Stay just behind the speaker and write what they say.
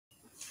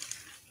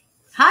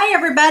Hi,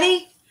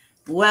 everybody.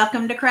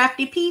 Welcome to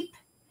Crafty Peep.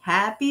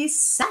 Happy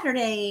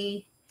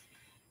Saturday.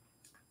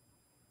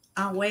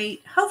 I'll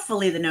wait.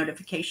 Hopefully, the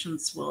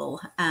notifications will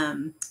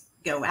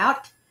go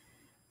out.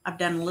 I've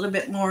done a little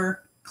bit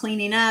more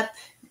cleaning up,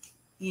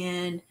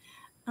 and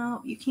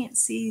oh, you can't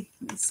see.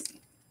 Let me see.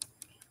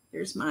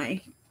 There's my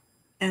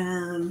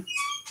um,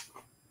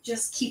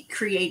 just keep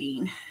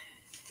creating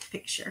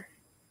picture.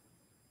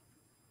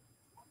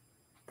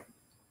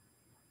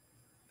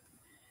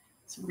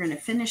 So, we're going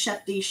to finish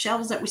up these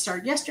shelves that we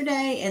started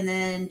yesterday and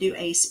then do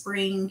a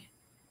spring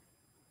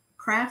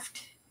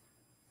craft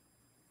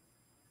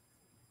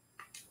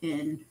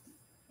and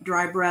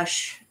dry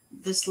brush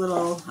this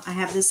little. I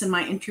have this in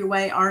my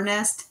entryway, our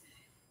nest.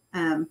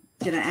 Gonna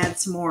add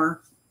some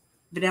more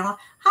vanilla.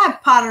 Hi,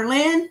 Potter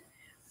Lynn.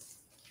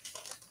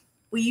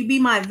 Will you be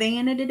my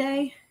Vanna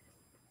today?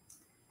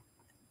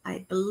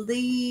 I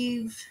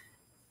believe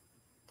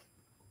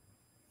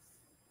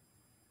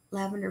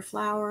Lavender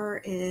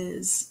Flower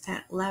is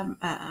at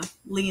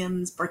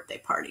Liam's birthday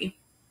party.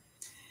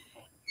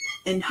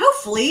 And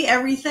hopefully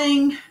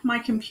everything, my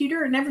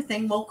computer and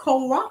everything will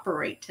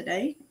cooperate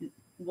today.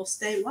 We'll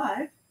stay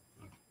live.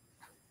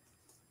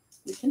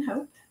 We can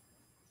hope.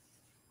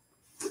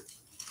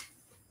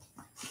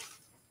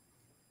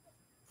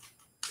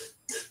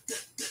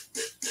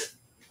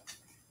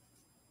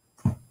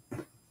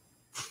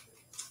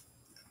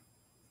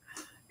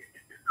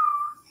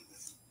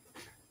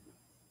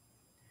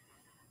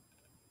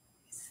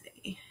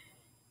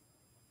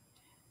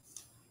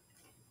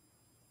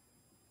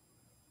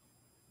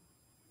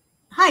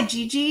 Hi,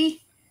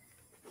 Gigi.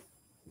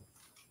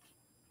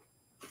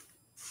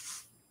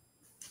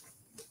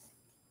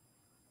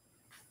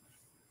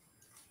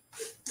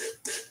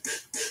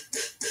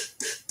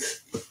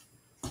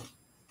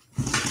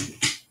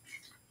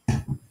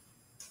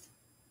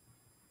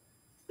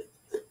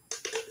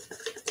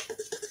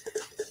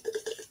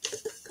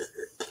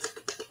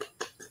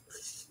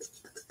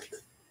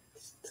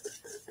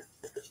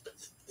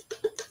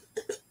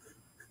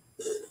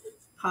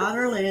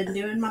 Potter Lynn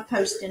doing my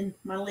posting,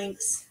 my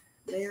links.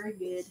 Very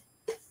good.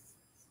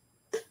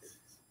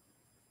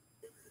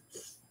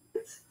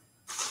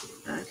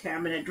 Okay,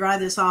 I'm going to dry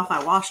this off.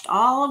 I washed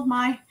all of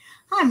my,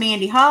 hi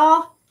Mandy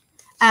Hall.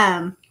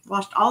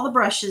 Washed all the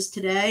brushes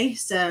today,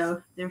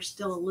 so they're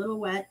still a little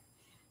wet.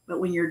 But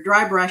when you're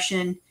dry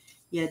brushing,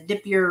 you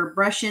dip your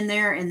brush in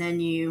there and then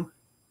you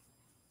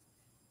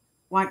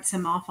wipe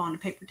some off on a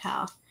paper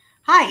towel.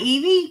 Hi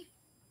Evie.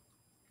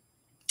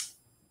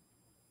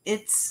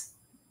 It's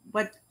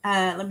what,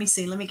 let me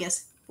see, let me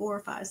guess. 4,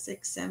 5,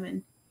 6,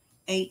 7,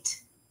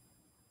 8.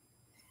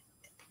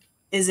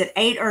 Is it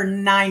 8 or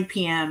 9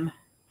 p.m.?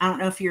 I don't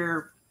know if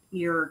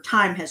your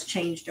time has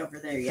changed over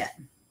there yet.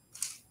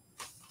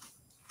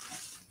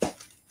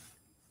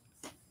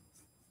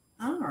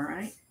 All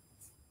right.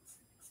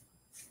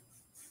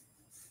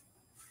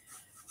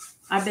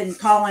 I've been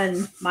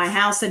calling my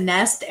house a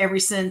nest ever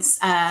since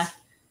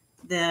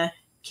the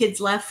kids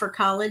left for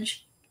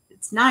college.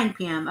 It's 9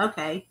 p.m.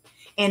 Okay.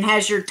 And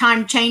has your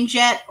time changed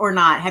yet or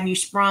not? Have you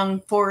sprung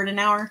forward an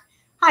hour?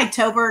 Hi,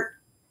 Tobert.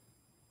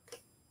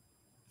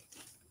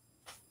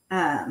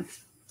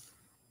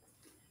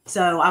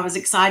 So I was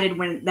excited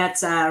when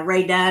that's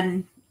Ray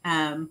Dunn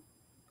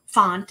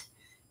font,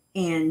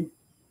 and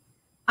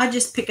I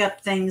just pick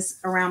up things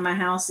around my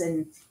house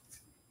and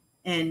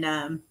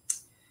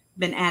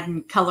been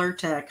adding color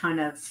to kind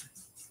of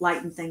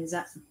lighten things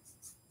up.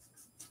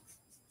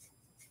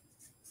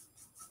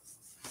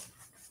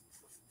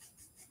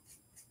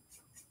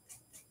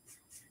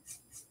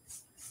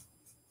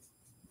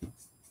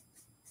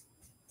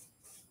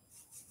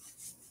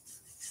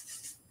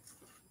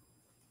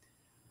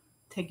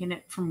 Taking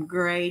it from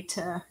gray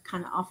to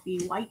kind of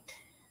offy white.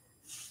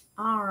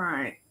 All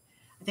right.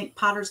 I think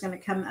Potter's going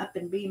to come up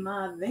and be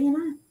my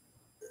Vanna.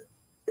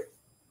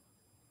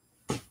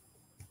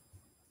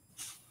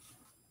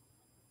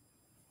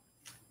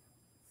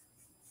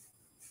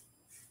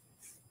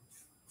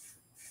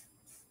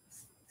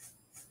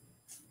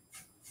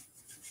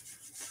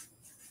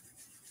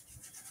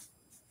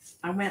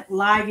 I went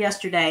live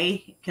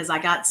yesterday because I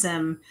got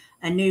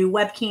a new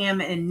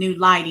webcam and new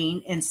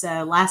lighting. And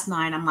so last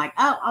night I'm like,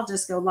 oh, I'll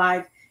just go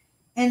live.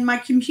 And my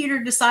computer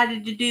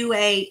decided to do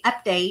a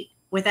update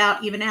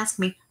without even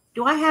asking me.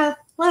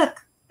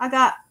 Look, I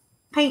got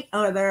paint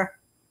over there.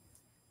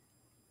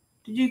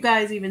 Did you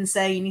guys even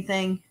say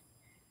anything?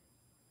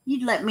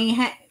 You'd let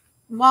me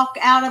walk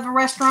out of a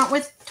restaurant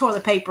with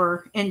toilet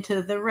paper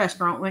into the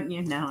restaurant, wouldn't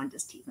you? No, I'm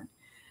just teasing.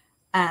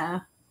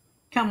 Come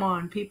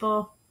on,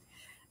 people.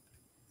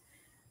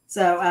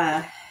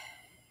 So,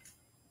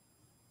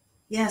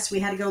 yes, we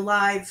had to go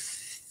live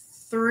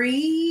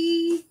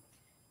 2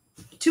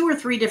 or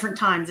 3 different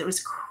times. It was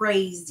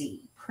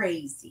crazy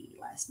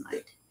last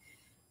night.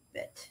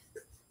 But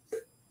a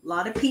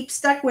lot of peeps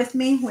stuck with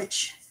me,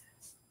 which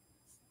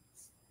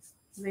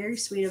very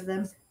sweet of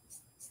them.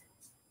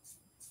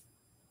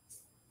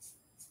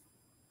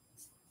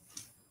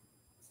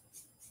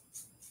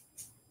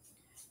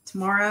 It's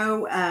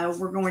Tomorrow,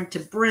 we're going to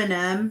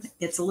Brenham.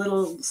 It's a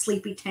little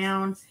sleepy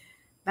town,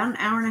 about an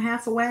hour and a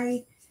half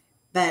away.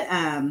 But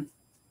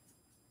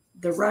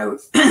the road,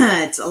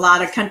 it's a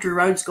lot of country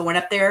roads going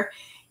up there.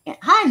 And,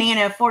 hi,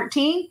 Nana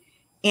 14.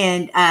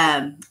 And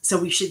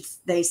so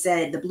they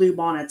said the blue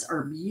bonnets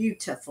are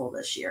beautiful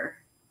this year.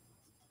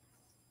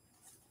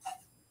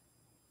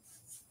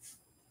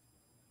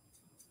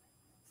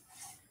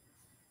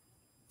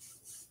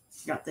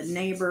 Got the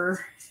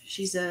neighbor.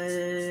 She's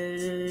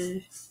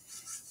a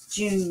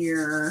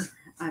junior,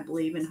 I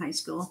believe, in high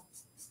school.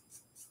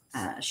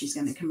 She's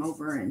going to come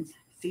over and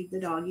feed the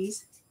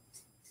doggies.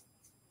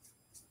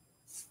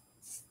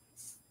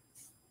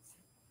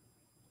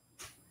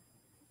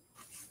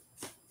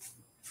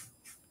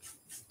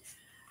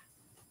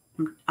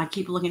 I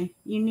keep looking.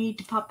 You need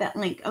to pop that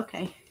link.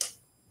 Okay.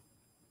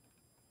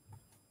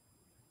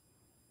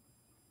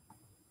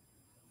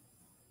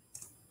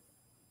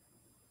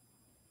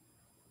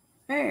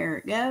 There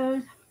it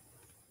goes.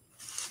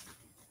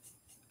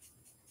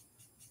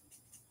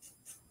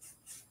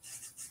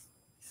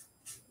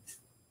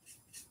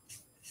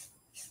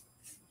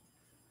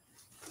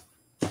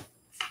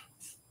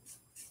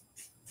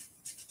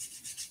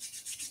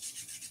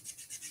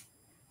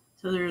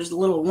 So there's a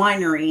little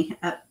winery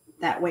up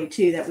that way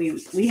too that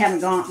we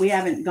haven't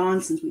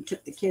gone since we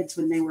took the kids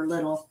when they were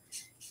little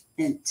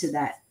into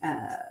that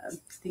I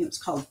think it was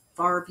called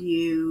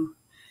Farview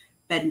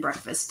Bed and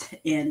Breakfast,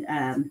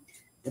 and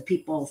the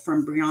people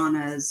from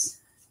Brianna's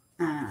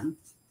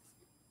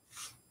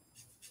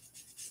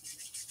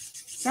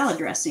salad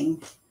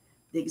dressing,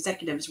 the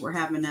executives were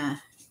having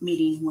a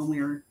meeting when we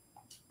were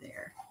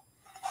there,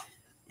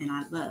 and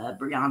I love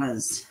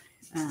Brianna's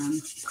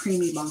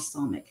creamy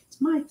balsamic. It's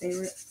my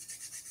favorite.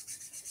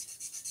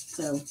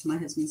 So my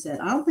husband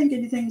said, I don't think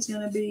anything's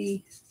going to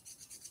be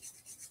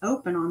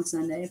open on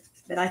Sunday,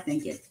 but I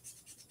think it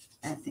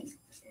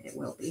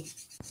will be.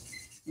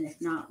 And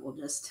if not, we'll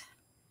just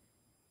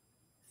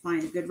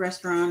find a good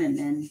restaurant and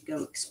then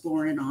go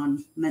exploring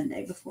on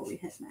Monday before we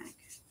head back.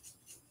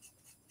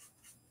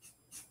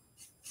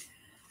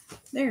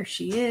 There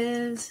she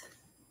is.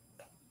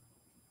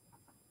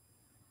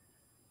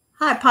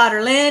 Hi,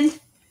 Potter Lynn.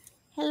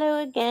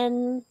 Hello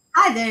again.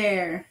 Hi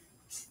there.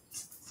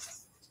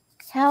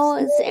 How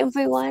is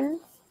everyone?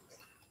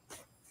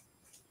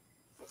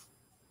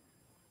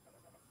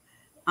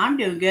 I'm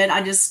doing good.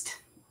 I just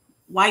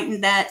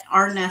whitened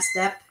our nest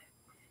up.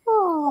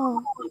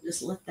 Oh, I'll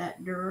just let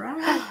that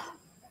dry.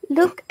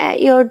 look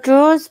at your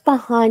drawers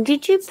behind.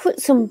 Did you put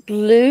some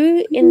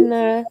blue in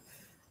the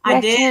I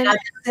did. rattan? I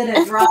just did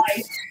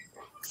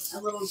a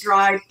little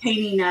dry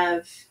painting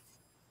of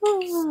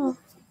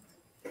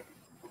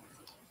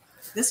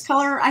this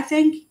color, I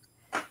think,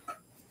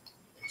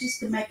 just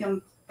to make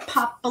them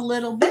pop a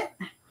little bit.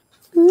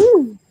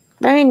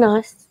 Very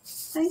nice.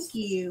 Thank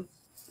you.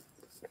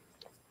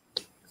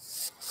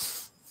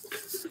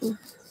 So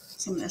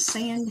I'm going to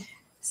sand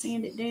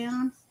it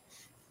down.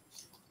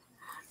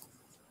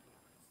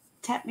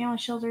 Tap me on the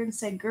shoulder and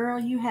say, girl,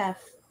 you have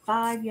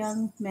 5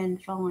 young men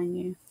following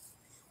you.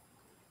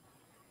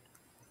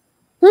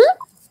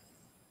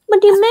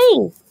 What do you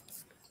mean?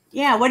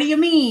 Yeah, what do you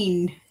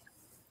mean?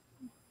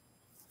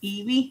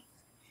 Evie?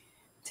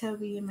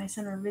 Toby and my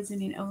son are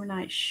visiting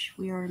overnight. Shh,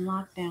 we are in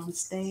lockdown.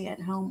 Stay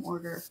at home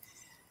order.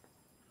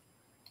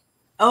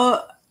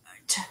 Oh,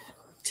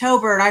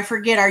 Tobert, I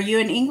forget. Are you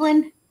in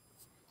England?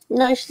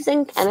 No, she's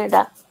in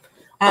Canada.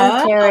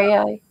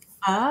 Ontario.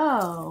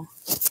 Oh.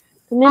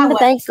 Remember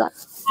they got...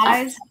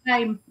 Hi,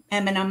 I'm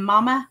Emma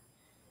Mama.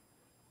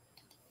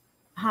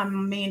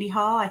 I'm Mandy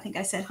Hall. I think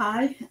I said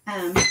hi.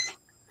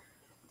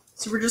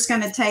 So we're just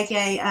going to take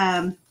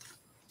a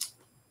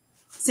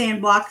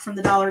sand block from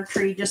the Dollar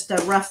Tree just to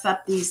rough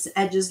up these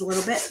edges a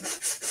little bit.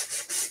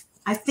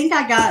 I think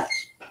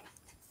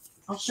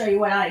I'll show you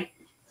what I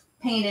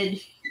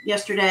painted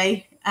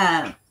yesterday.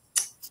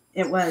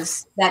 It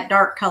was that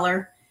dark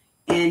color,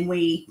 and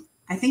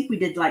I think we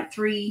did like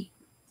three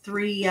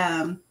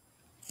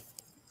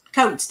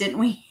coats, didn't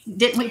we,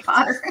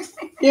 Potter?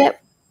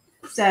 Yep.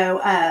 So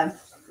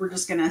we're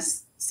just going to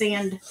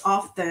sand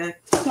off the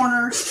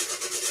corners.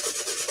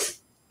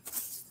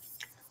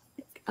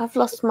 I've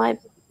lost my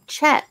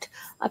chat.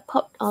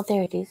 Oh,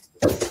 there it is.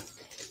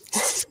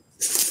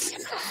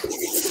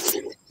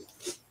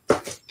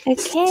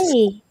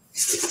 Okay.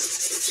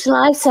 Shall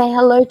I say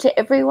hello to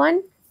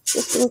everyone,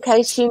 just in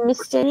case you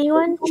missed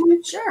anyone?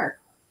 Sure.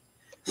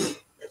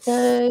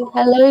 So,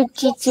 hello,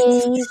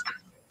 Gigi.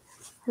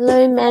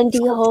 Hello, Mandy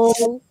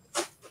Hall.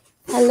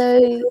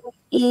 Hello,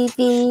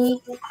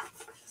 Evie.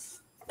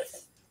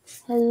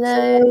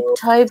 Hello,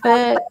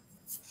 Tobert.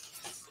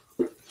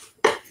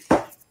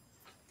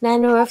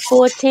 Nana of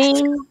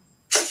 14.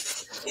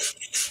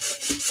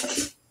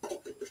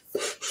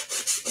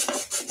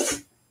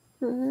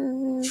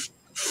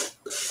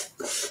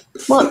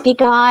 What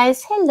big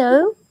eyes?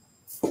 Hello.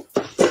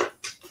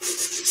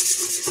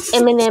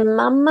 Eminem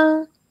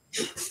Mama.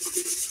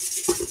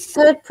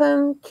 Heard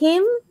from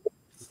Kim.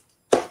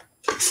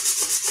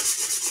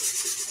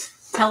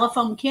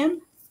 Telephone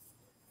Kim?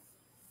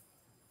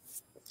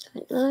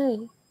 don't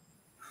know.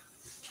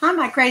 Hi,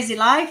 my crazy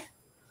life.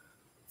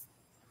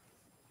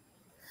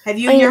 Have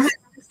you and your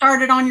husband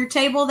started on your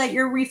table that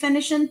you're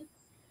refinishing?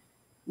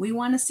 We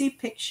want to see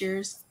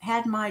pictures.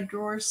 Had my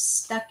drawers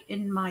stuck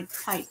in my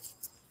pipe.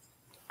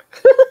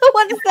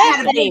 What does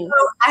that mean?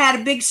 I had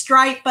a big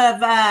stripe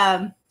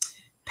of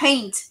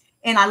paint,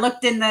 and I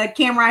looked in the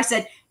camera. I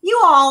said, "You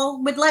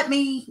all would let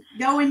me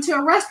go into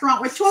a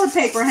restaurant with toilet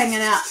paper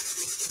hanging out."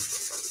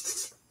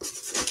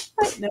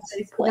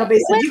 Nobody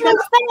said, when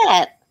was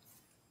that?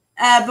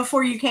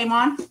 Before you came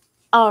on.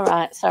 All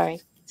right, sorry.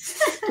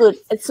 Good.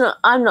 It's not.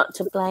 I'm not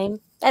to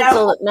blame. That's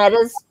all that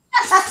matters.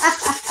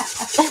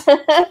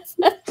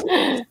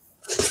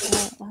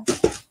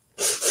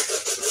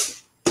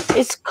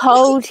 It's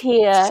cold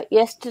here.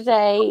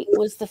 Yesterday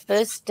was the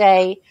first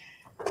day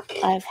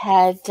I've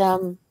had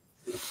the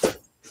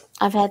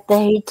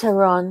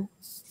heater on.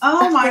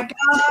 Oh my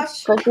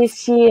gosh! For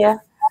this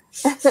year.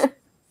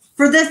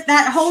 For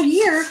that whole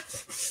year.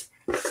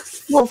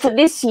 Well, for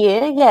this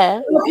year,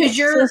 yeah. Because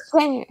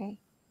January.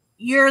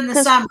 You're in the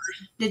summer.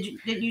 Did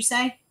you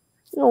say?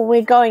 Well,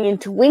 we're going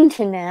into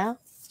winter now.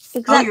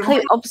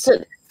 Exactly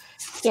opposite.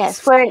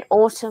 Yes, we're in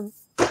autumn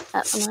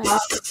at the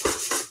moment.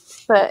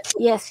 But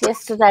yes,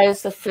 yesterday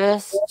was the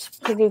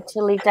first pretty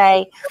chilly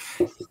day.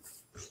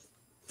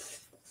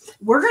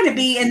 We're going to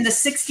be in the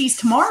 60s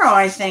tomorrow,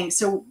 I think.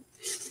 So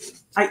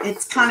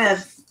it's kind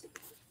of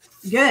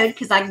good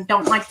because I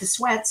don't like to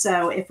sweat.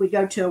 So if we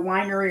go to a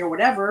winery or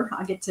whatever,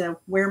 I get to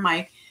wear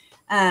my.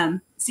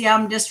 See,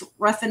 I'm just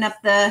roughing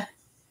up the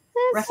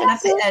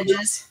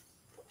edges.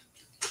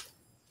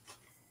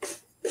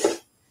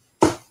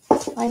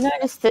 I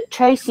noticed that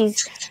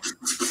Tracy's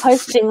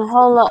posting a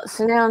whole lot,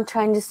 so now I'm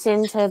trying to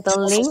send her the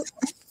link.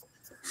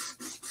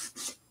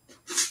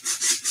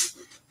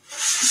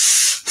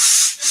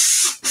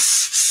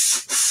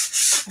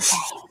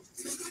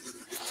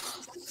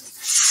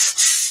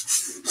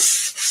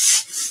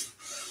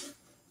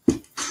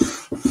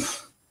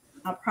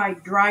 I'll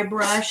probably dry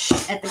brush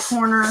at the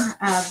corner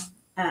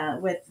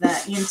with the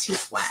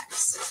antique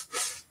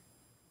wax.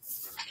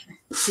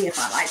 See if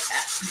I like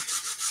that.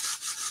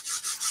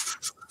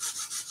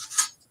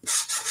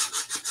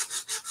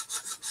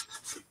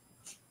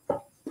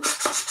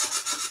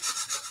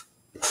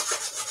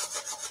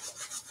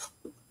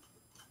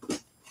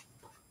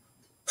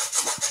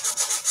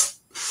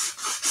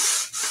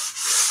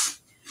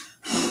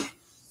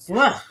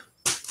 Ugh.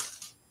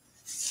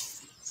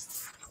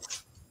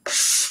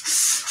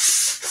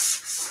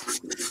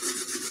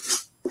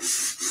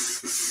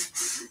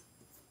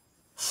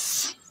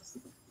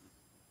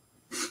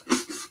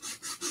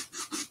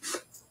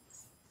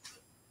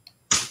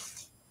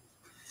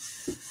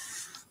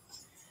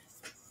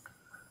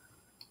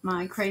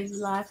 My crazy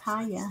life,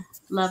 hiya.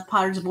 Love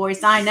Potter's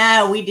voice. I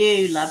know we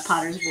do love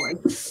Potter's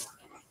voice.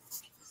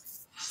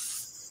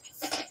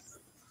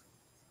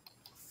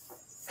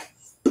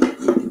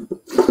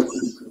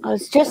 I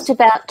was just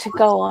about to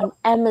go on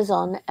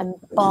Amazon and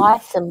buy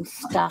some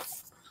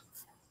stuff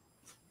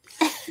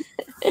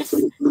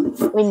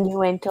when you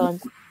went on.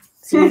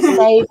 So you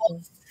saved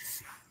me.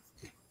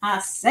 I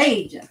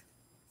saved you.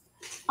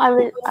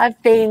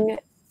 I've been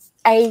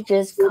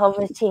ages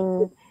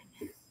coveting,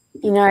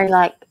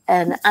 like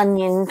an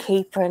onion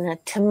keeper and a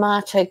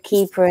tomato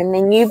keeper, and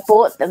then you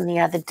bought them the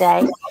other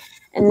day,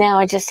 and now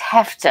I just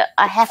have to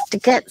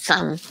get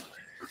some.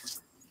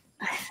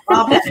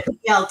 I'll have a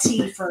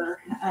BLT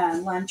for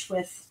lunch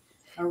with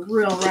a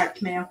real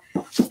wrecked meal.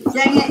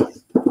 Dang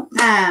it.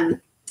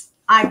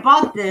 I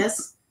bought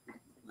this.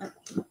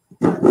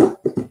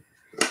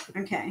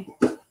 Okay.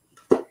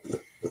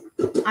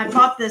 I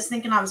bought this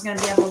thinking I was going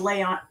to be able to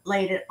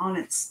lay it on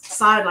its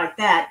side like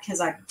that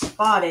because I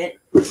bought it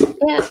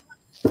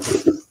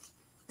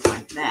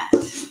like that.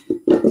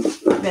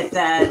 But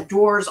the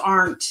doors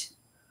aren't,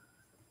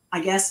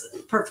 I guess,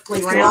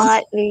 perfectly round.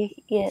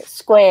 Slightly,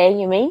 square,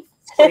 you mean?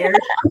 Square.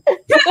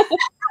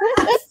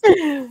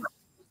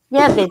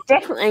 Yeah, they're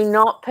definitely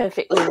not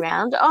perfectly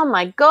round. Oh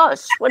my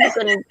gosh, what are you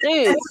going to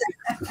do?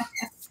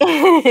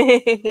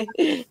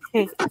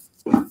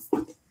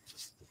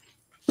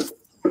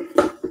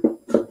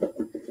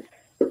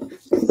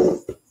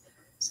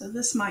 So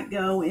this might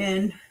go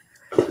in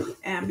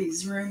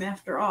Abby's room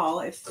after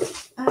all.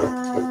 If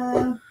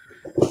I'll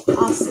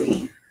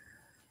see.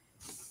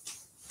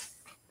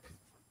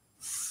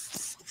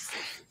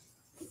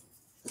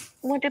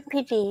 What a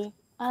pity.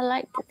 I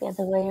like it the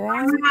other way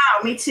around.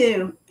 Wow, me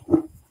too.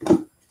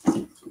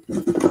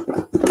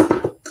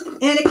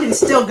 And it can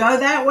still go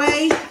that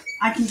way.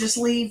 I can just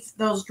leave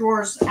those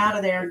drawers out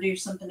of there and do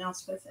something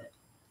else with it.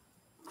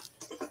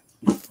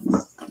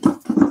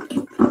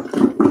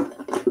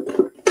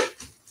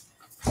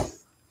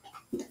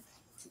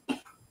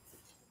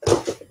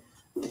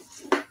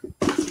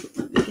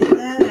 Get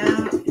that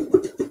out.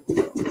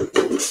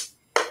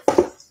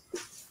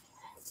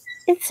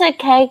 It's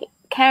okay.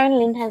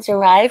 Carolyn has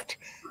arrived.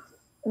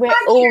 We're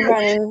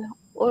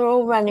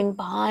all running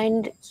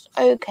behind. It's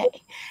okay.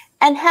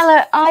 And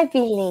hello, Ivy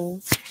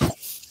Lynn.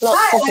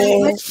 Lots of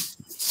you.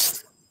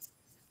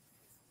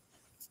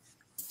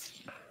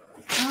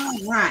 All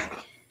right.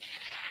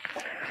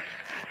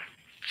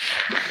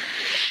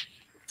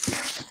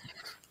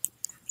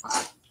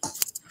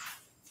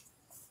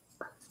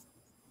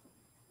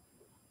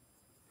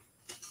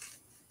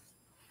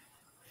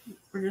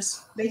 We're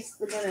just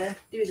basically going to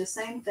do the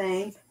same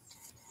thing.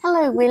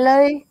 Hello,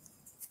 Willow.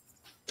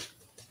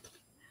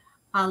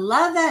 I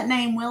love that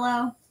name,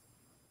 Willow.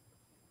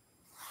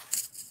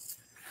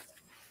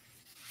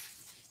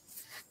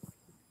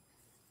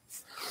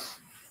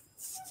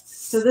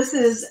 So this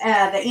is,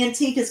 the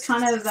antique is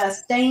kind of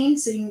stained,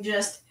 so you can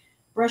just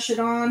brush it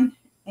on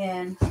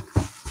and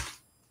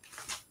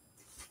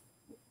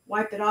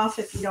wipe it off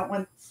if you don't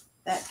want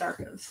that dark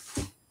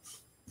of.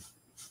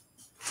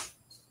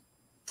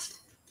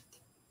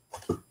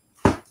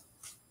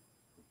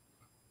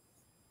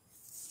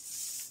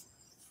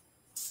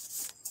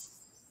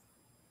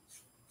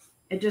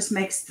 It just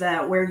makes the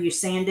where you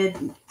sanded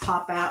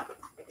pop out.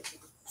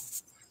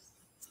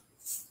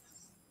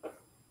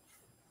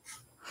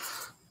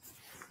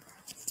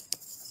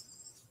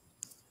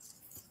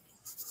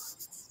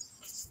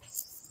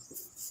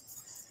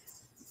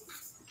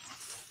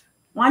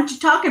 Why aren't you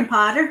talking,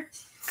 Potter?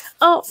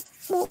 Oh,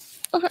 well,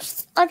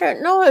 I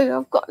don't know.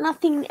 I've got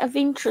nothing of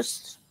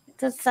interest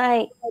to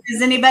say.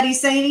 Does anybody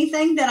say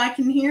anything that I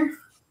can hear?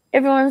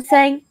 Everyone's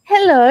saying,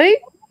 hello,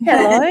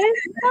 hello,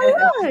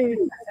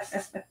 hello.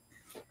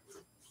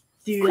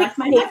 Do you like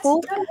my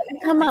people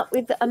come up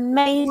with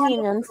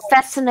amazing and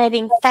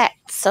fascinating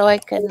facts so I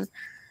can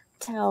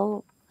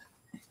tell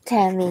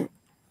Tammy.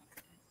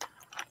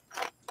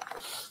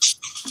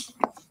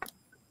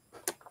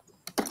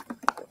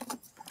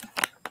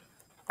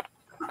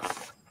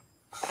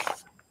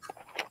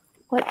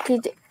 What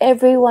did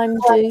everyone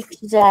do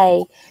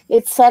today?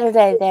 It's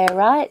Saturday there,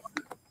 right?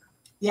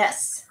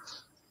 Yes.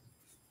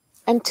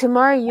 And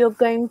tomorrow you're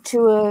going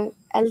to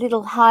a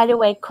little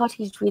hideaway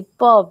cottage with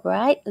Bob,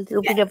 right? A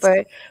little bit of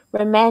a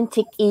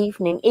romantic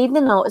evening.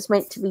 Even though it was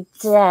meant to be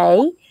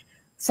today,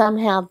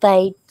 somehow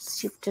they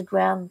shifted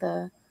around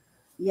the...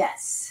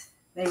 Yes.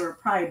 They were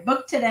probably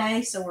booked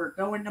today, so we're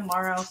going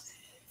tomorrow.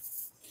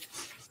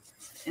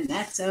 And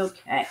that's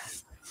okay.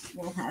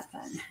 We'll have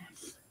fun.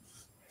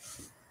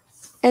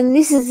 And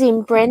this is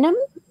in Brenham?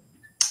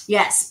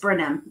 Yes,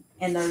 Brenham.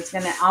 And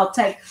I'll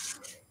take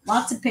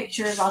lots of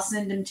pictures. I'll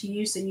send them to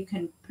you so you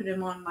can put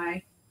them on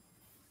my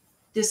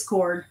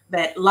Discord.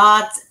 But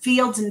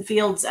fields and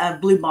fields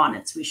of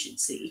bluebonnets we should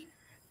see.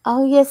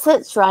 Oh, yes,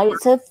 that's right.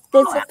 There's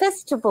a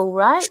festival,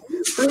 right?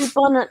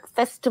 Bluebonnet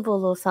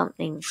Festival or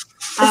something. Is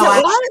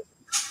that right?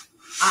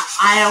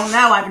 I don't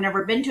know. I've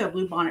never been to a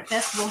bluebonnet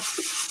festival.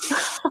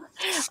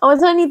 I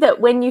was only that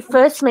when you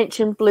first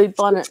mentioned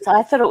bluebonnets,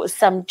 I thought it was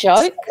some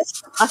joke.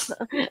 I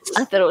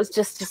thought it was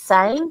just a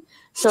saying.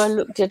 So I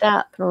looked it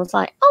up and I was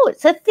like, oh,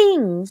 it's a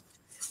thing.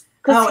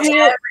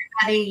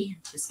 Everybody,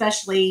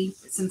 especially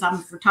since I'm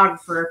a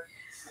photographer,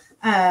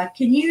 can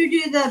you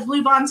do the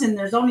bluebonnets? And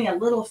there's only a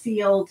little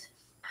field,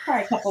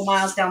 probably a couple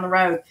miles down the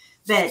road,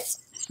 but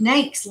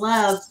snakes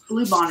love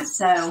bluebonnets,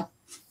 so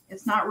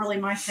it's not really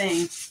my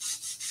thing.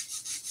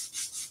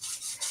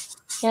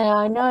 Yeah,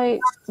 I know.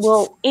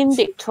 Well, in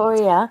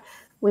Victoria,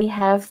 we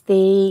have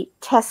the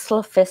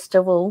Tesla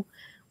Festival,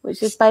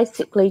 which is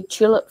basically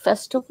Tulip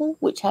Festival,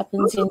 which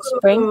happens in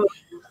spring.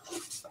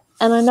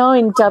 And I know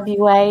in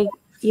WA,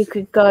 you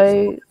could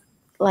go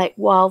like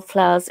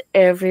wildflowers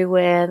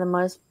everywhere, the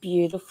most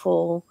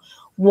beautiful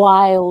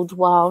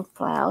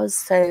wildflowers.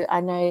 So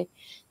I know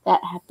that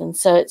happens.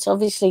 So it's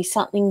obviously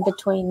something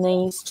between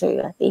these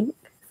two, I think.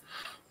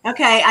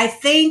 Okay, I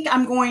think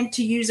I'm going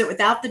to use it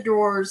without the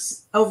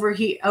drawers over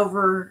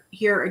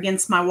here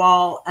against my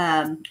wall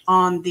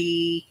on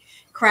the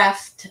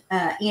craft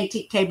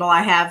antique table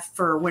I have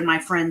for when my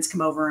friends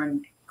come over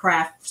and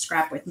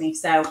scrap with me.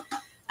 So,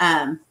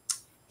 and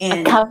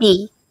a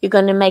cubby. You're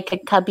going to make a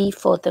cubby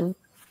for them.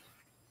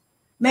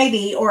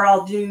 Maybe, or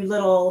I'll do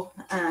little.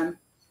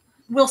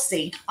 We'll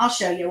see. I'll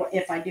show you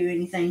if I do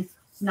anything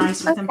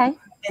nice with them,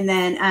 and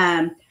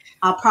then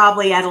I'll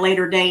probably at a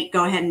later date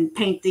go ahead and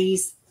paint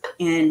these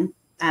and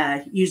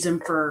use them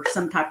for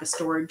some type of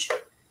storage.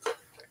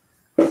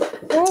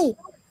 Great.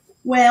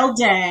 Well,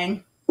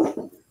 dang.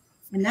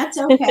 And that's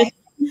okay.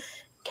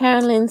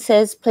 Carolyn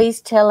says,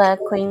 please tell our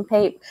Queen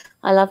Peep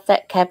I love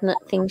that cabinet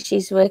thing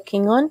she's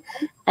working on.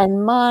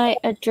 And my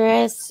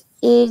address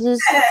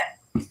is...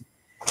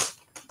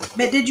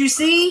 But did you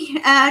see,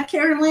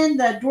 Carolyn,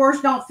 the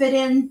drawers don't fit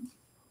in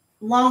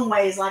long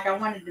ways like I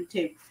wanted them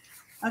to.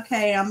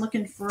 Okay, I'm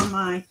looking for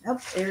my... Oh,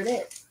 there it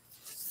is.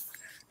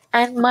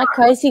 And my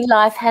crazy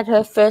life had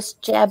her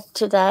first jab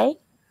today.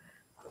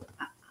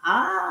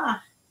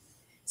 Ah.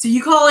 So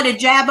you call it a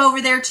jab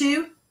over there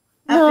too?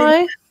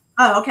 No.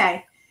 Oh,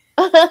 okay.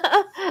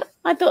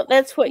 I thought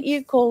that's what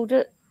you called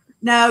it.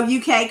 No,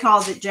 UK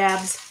calls it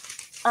jabs.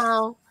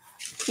 Oh.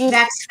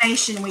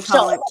 Vaccination, we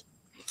call it.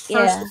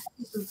 Yeah.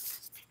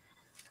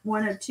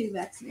 One or two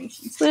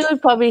vaccinations. We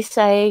would probably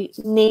say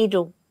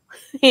needle.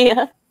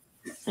 Yeah.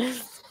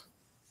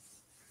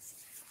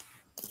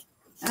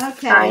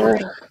 Okay.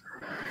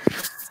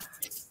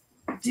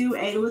 do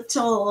a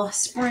little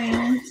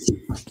spring.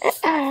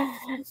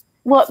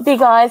 What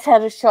Big Eyes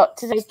had a shot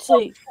today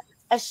too.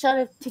 A shot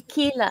of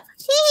tequila.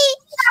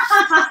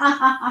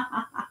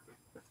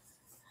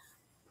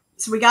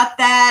 So we got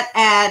that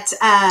at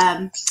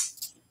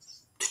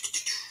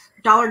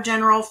Dollar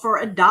General for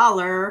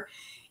 $1,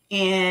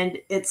 and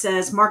it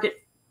says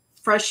market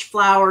fresh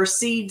flower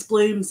seeds,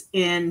 blooms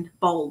in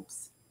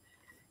bulbs.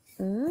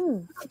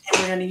 And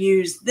we're going to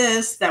use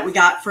this that we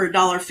got for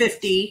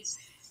 $1.50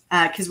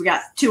 because we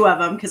got 2 of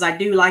them because I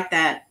do like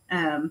that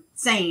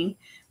saying,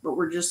 but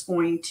we're just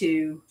going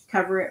to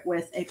cover it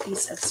with a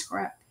piece of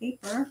scrap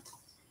paper.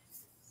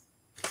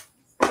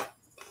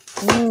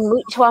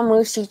 Which one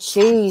will she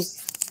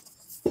choose?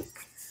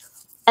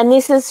 And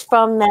this is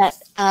from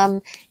that.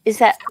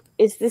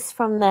 Is this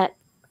from that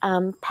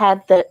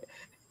pad that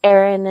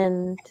Erin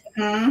and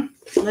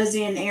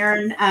Lizzie and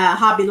Erin,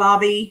 Hobby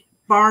Lobby,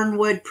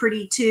 Barnwood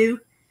Pretty 2.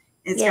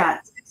 It's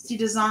got 60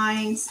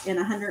 designs and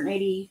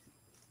 180,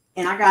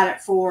 and I got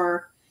it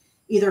for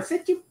either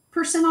 50%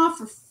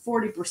 off or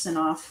 40%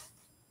 off.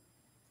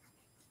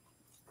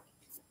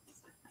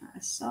 I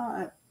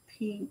saw a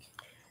pink.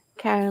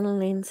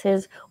 Caroline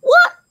says,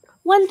 "What?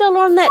 $1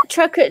 on that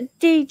truck at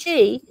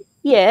DG?"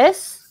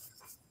 Yes.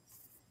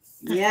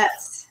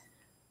 Yes.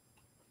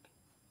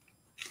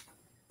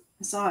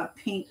 I saw a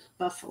pink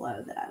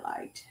buffalo that I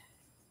liked.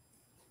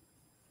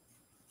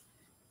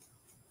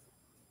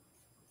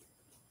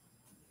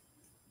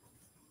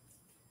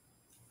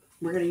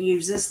 We're going to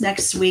use this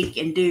next week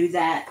and do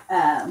that,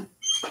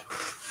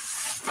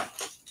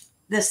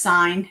 this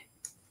sign.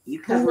 You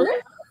cover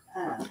it.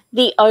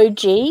 The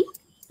OG.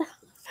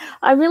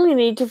 I really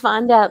need to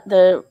find out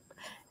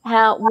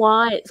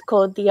why it's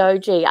called the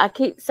OG. I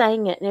keep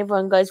saying it and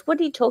everyone goes, "What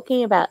are you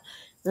talking about?"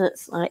 And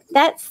it's like,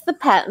 that's the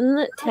pattern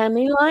that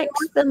Tammy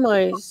likes the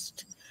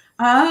most.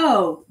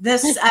 Oh,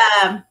 this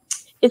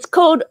it's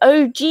called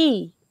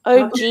OG.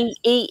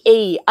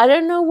 OGEE. I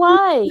don't know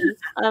why.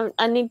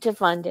 I need to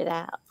find it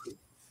out.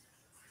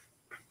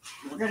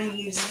 We're going to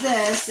use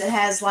this. It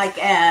has like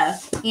a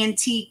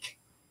antique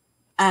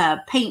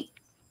paint.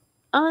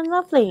 Oh,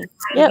 lovely.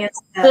 Yep.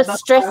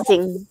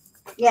 Distressing.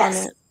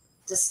 Yes.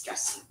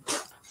 Distressing.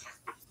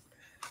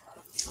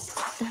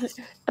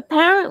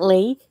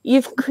 Apparently,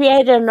 you've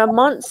created a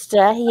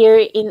monster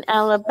here in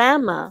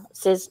Alabama,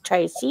 says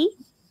Tracy.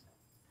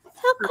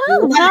 How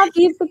come? How have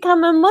you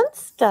become a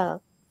monster?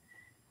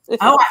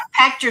 Oh, I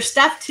packed your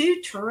stuff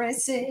too,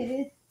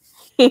 Tracy.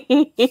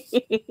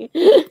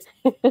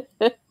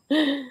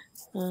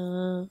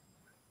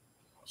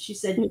 She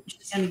said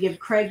she's going to give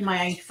Craig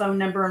my phone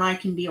number and I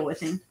can deal with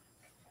him.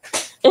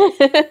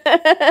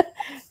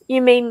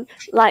 You mean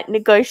like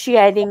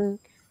negotiating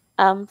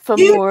for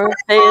more of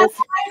this?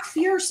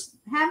 You're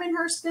having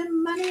her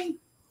spend money.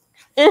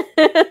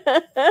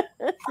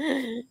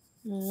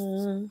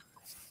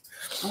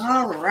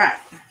 All right.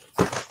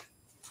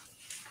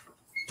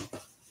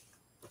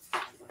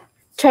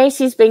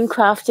 Tracy's been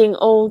crafting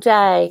all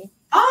day.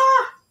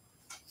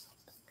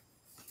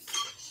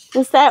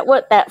 Was that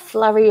what that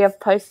flurry of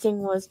posting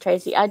was,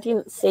 Tracy? I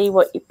didn't see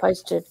what you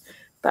posted,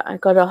 but I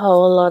got a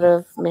whole lot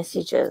of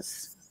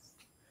messages.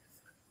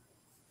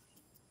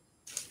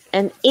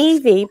 And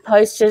Evie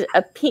posted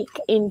a pic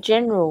in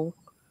general.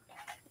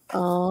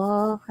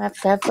 Oh, I have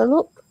to have a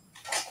look.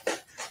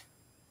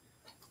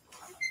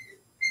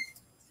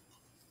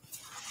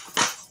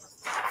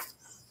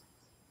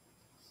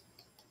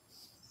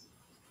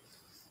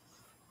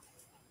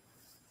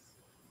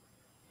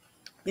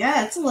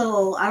 Yeah, it's a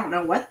little, I don't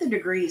know what the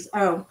degrees.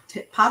 Oh,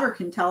 Potter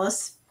can tell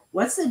us.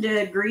 What's the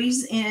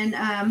degrees in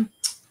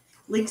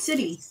League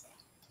City?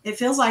 It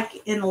feels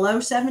like in the low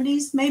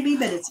 70s maybe,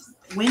 but it's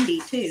windy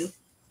too.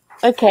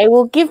 Okay,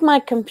 we'll give my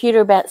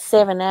computer about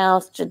 7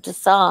 hours to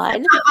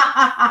decide.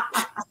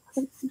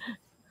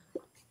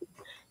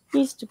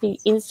 Used to be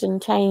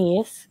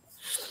instantaneous.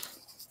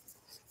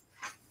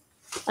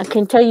 I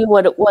can tell you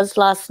what it was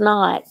last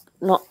night,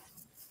 not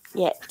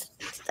yet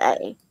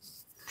today.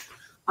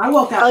 I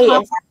woke up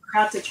hot. I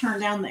forgot to turn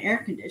down the air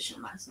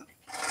conditioner last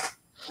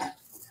night.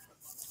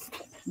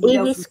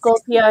 Evie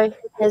Scorpio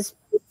has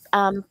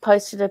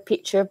posted a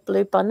picture of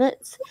blue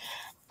bonnets,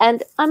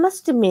 and I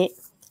must admit,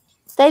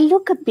 they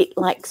look a bit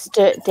like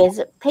Sturt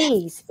Desert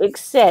peas,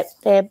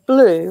 except they're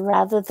blue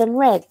rather than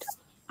red.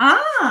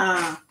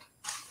 Ah.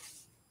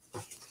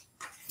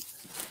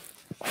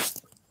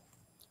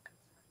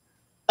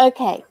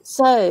 Okay,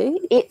 so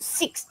it's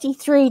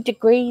 63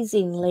 degrees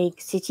in League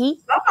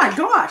City. Oh my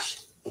gosh.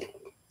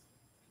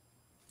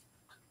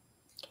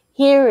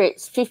 Here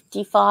it's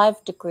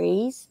 55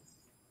 degrees.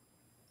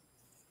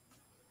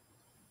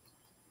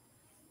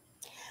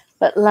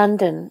 But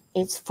London,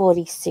 it's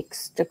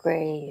 46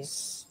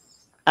 degrees.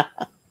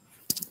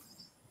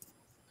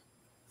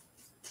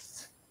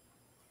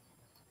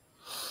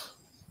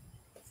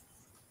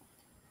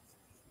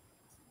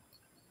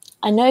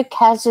 I know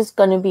Kaz is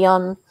going to be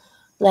on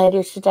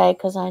later today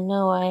because I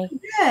know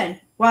Good.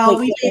 Well,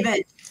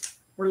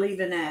 we're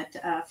leaving at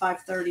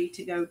 5:30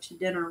 to go to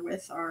dinner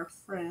with our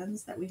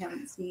friends that we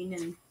haven't seen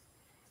in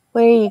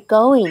Where are you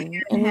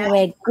going?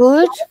 Anywhere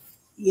good?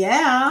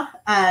 Yeah,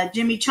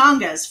 Jimmy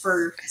Changa's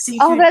for seafood.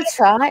 Oh, that's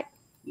right.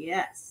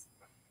 Yes.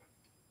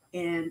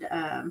 And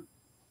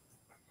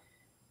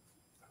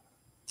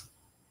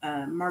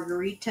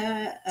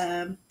margarita.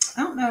 I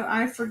don't know.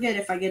 I forget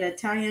if I get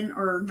Italian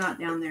or not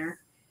down there.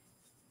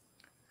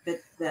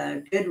 But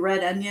the good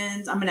red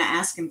onions, I'm going to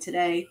ask him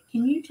today.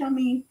 Can you tell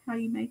me how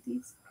you make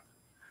these?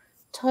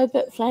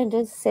 Tobit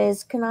Flanders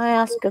says, can I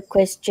ask a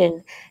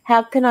question?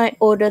 How can I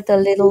order the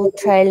little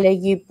trailer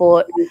you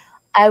bought?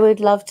 I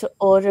would love to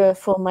order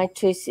for my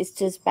two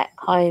sisters back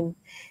home.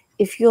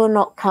 If you're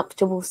not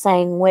comfortable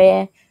saying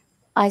where,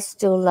 I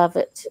still love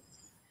it.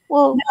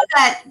 Well,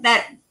 that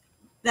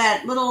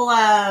little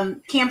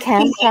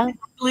camper.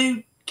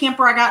 blue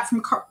camper I got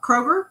from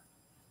Kroger.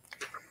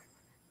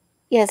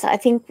 Yes, I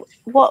think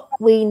what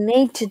we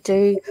need to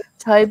do,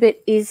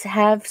 Tobit, is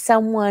have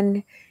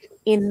someone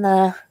in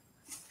the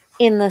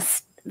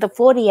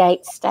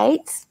 48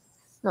 states,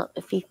 not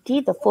the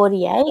 50, the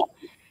 48,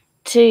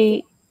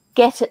 to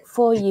get it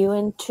for you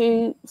and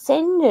to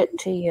send it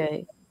to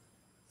you.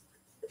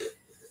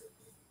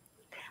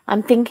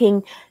 I'm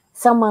thinking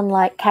someone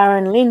like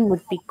Karen Lynn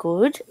would be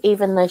good,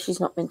 even though she's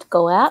not meant to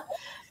go out,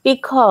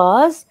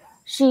 because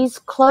she's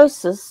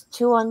closest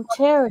to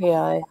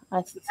Ontario,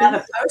 I think. Yeah,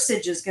 the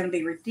postage is going to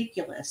be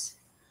ridiculous.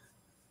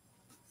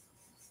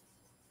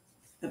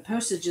 The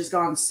postage is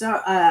gone. So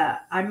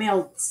I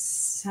mailed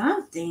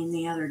something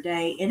the other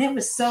day, and it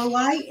was so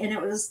light, and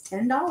it was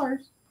 $10.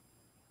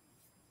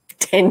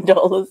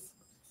 $10.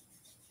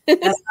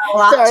 That's not a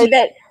lot. Sorry,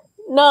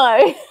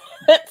 no,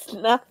 that's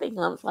nothing.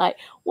 I was like,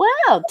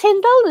 wow,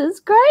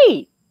 $10,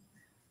 great.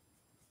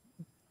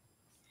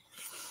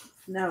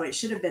 No, it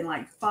should have been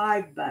like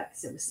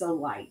 $5. It was so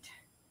light.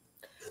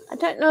 I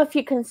don't know if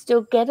you can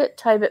still get it,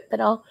 Tobit, but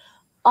I'll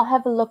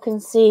have a look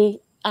and see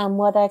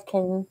what I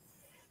can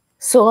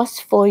source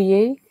for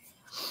you.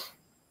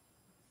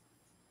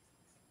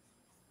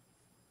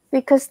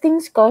 Because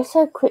things go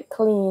so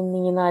quickly in the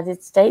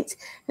United States,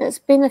 and it's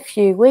been a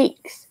few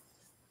weeks.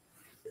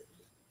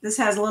 This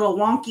has a little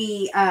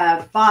wonky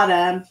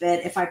bottom,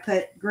 but if I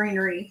put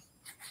greenery,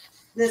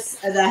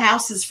 the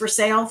house is for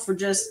sale for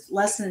just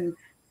less than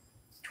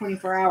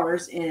 24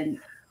 hours, and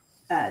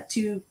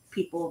 2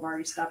 people have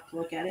already stopped to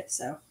look at it.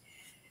 So,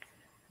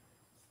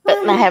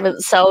 but they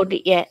haven't sold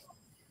it yet.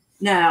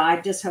 No,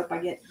 I just hope I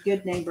get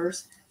good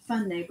neighbors,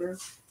 fun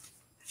neighbors.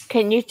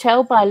 Can you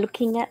tell by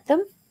looking at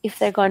them if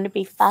they're going to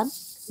be fun?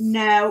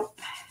 Nope.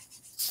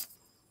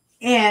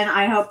 And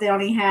I hope they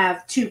only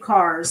have 2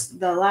 cars.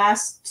 The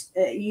last,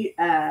 it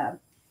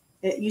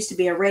used to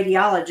be a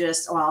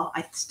radiologist. Well,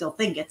 I still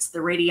think it's the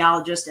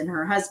radiologist and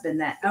her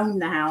husband that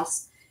owned the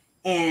house,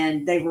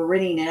 and they were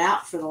renting it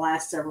out for the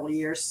last several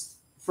years,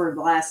 for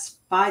the last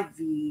 5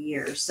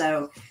 years.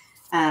 So,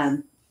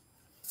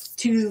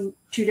 2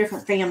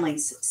 different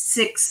families,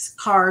 6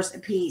 cars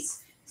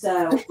apiece.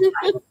 So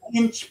I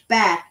inch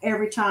back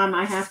every time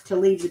I have to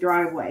leave the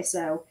driveway.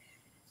 So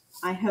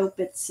I hope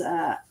it's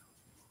a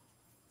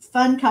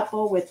fun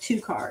couple with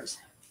 2 cars.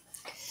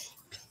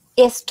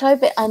 Yes,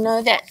 Tobit, I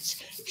know that.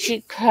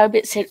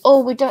 Tobit said,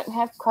 oh, we don't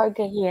have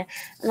Kroger here.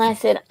 And I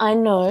said, I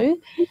know.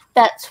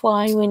 That's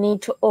why we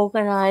need to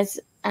organise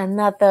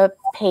another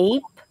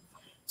peep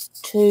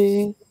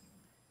to...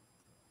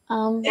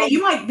 yeah,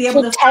 you might be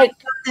able to find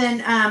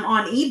something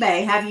on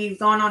eBay. Have you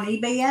gone on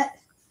eBay yet?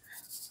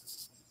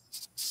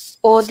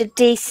 Or the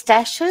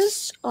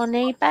D-stashes on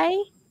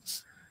eBay?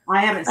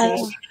 I haven't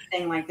seen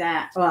anything like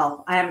that.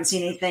 Well, I haven't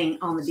seen anything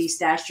on the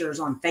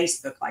D-stashers on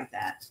Facebook like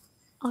that.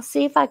 I'll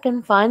see if I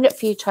can find it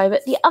for you,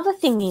 Tobit. The other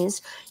thing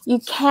is you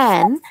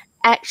can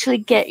actually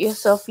get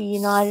yourself a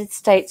United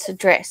States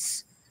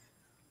address.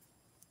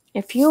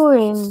 If you're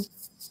in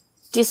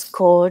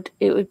Discord,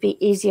 it would be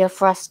easier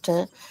for us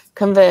to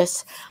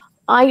converse.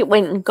 I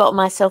went and got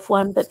myself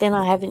one, but then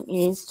I haven't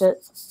used it.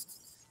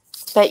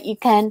 But you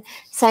can,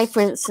 say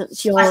for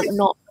instance, you're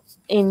not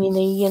in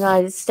the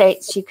United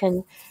States, you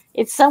can,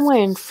 it's somewhere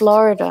in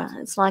Florida.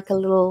 It's like a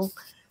little,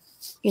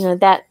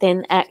 that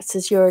then acts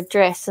as your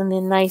address, and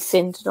then they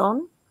send it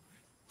on.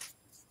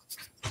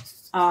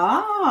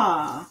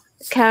 Ah.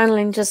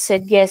 Carolyn just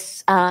said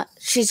yes,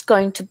 she's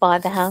going to buy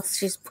the house.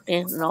 She's put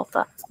in an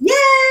offer.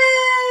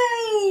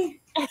 Yay!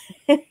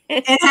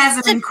 It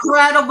has an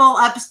incredible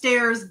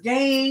upstairs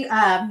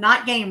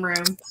not game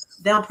room.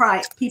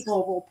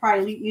 People will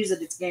probably use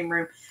it as game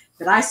room,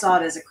 but I saw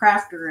it as a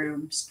craft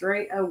room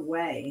straight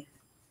away.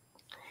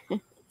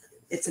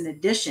 It's an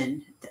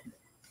addition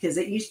because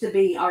it used to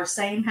be our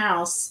same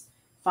house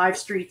 5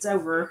 streets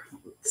over,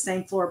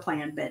 same floor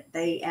plan, but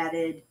they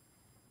added,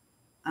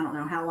 I don't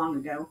know how long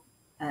ago,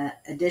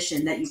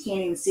 addition that you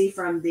can't even see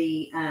from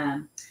the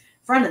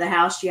front of the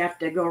house. You have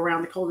to go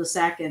around the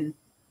cul-de-sac and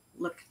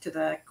look to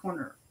the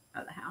corner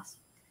of the house.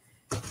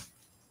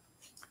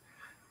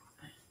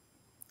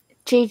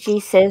 Gigi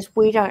says,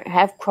 we don't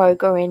have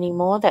Kroger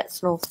anymore.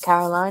 That's North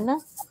Carolina.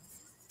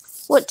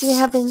 What do you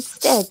have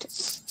instead?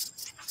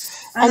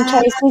 And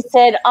Tracy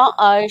said,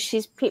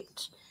 she's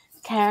pipped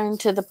Karen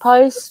to the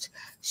post.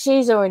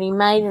 She's already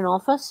made an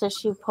offer, so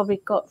she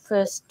probably got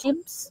first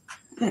dibs.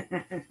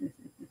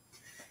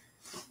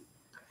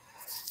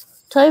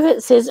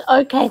 Tobit says,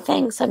 okay,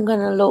 thanks, I'm going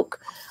to look.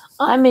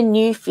 I'm a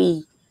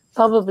newfie.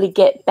 Probably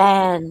get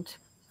banned.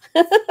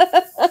 I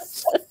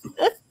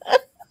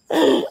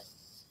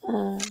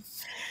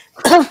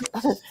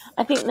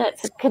think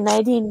that's a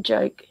Canadian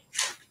joke.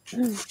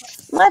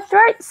 My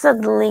throat's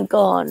suddenly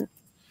gone.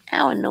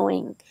 How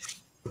annoying.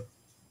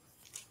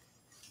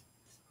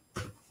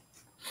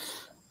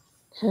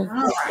 All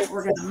right,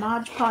 we're going to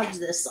Mod Podge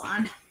this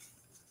on.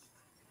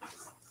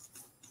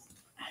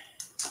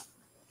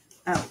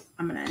 Oh,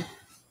 I'm going to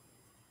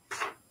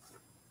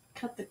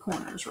cut the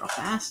corners real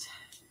fast.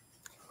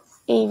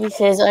 Evie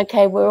says,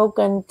 okay, we're all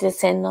going to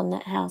descend on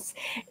that house.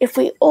 If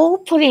we all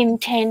put in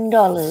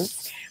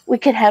 $10, we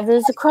could have it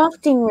as a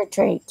crafting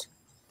retreat.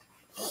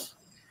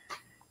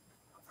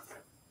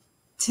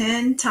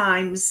 10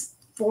 times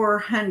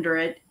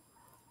 400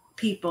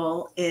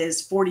 people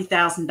is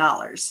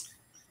 $40,000.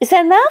 Is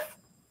that enough?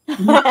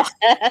 No.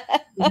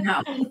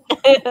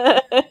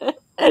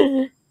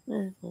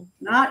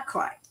 Not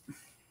quite.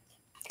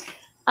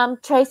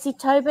 Tracy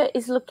Tober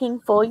is looking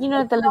for, you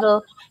know, the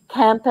little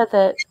camper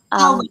that...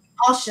 I'll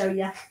show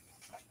you.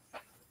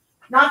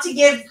 Not to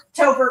give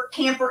Tober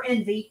camper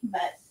envy,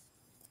 but...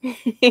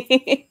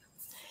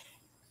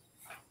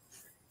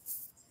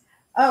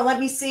 Oh, let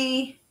me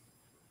see.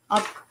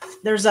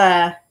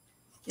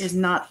 Is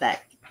not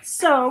that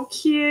so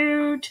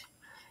cute.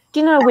 Do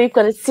you know we've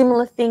got a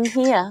similar thing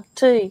here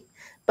too,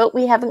 but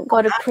we haven't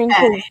got a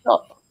printed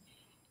top.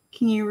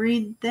 Can you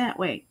read that?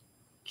 Wait,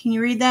 can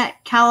you read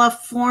that?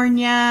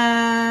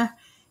 California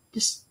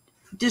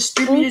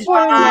distributed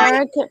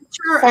by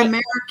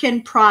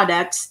American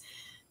Products,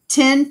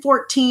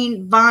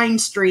 1014 Vine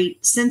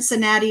Street,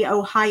 Cincinnati,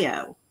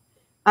 Ohio.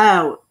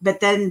 Oh, but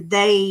then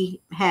they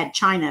had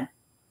China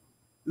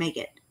make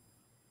it.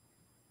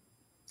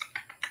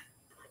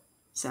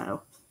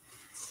 So,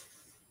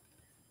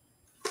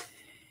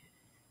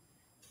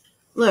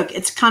 look,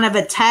 it's kind of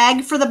a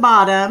tag for the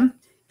bottom,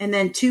 and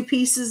then 2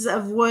 pieces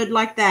of wood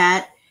like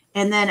that,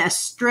 and then a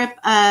strip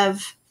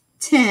of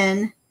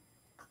tin.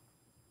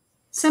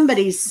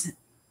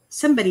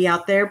 Somebody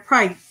out there,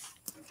 probably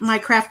my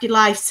Crafty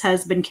Life's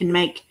husband, can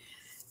make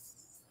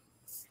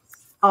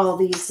all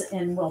these,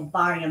 and we'll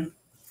buy them.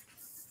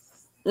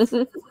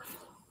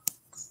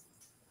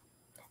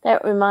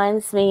 That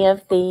reminds me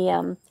of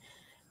the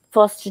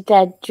foster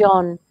dad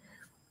John.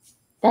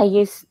 There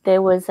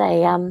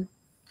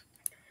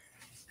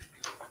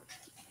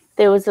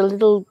was a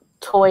little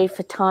toy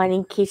for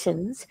tiny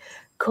kittens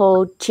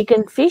called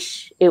Chicken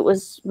Fish. It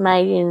was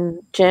made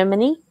in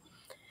Germany.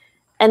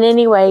 And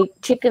anyway,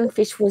 Chicken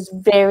Fish was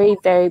very,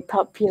 very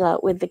popular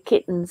with the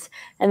kittens,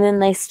 and then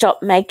they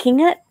stopped making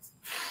it.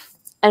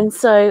 And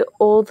so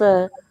all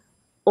the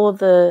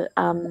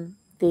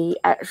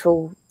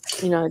actual,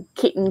 you know,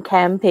 kitten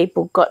cam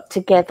people got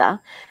together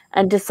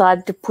and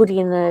decided to put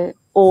in an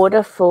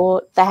order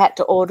they had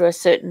to order a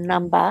certain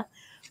number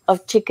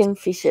of chicken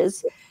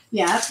fishes.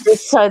 Yeah.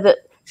 So that,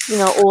 you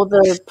know, all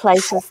the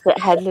places that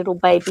had little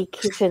baby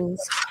kittens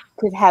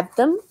could have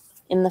them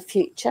in the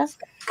future.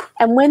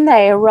 And when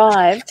they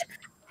arrived,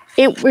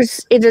 it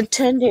had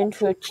turned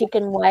into a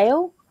chicken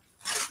whale.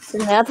 So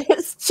now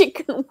there's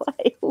chicken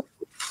whale.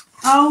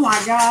 Oh my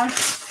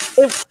gosh.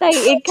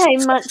 It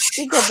came much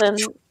bigger than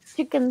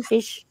Chicken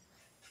Fish.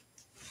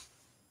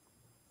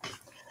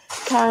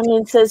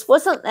 Carolyn says,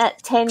 wasn't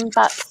that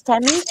 $10,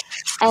 Tammy?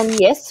 And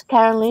yes,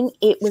 Carolyn,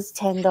 it was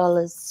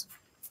 $10.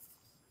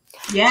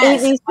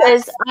 Yes. Evie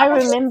says, I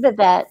remember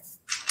that.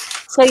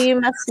 So you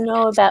must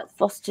know about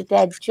foster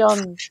dad John.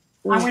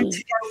 Evie. I went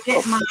to go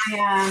get my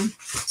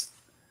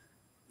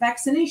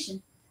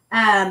vaccination.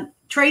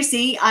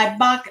 Tracy, I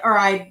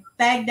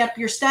bagged up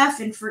your stuff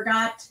and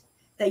forgot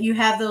that you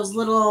have those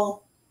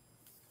little,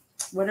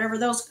 whatever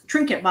those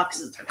trinket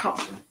boxes are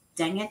called.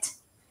 Dang it.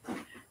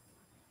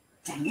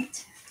 Dang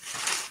it.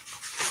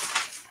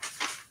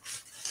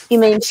 You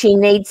mean she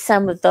needs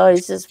some of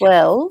those as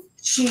well?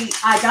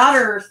 I got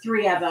her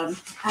 3 of them.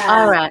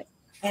 All right.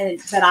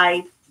 But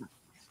I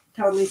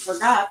totally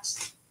forgot.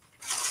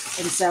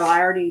 And so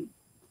I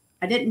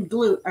didn't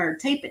glue or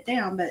tape it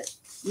down, but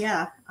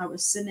yeah, I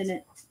was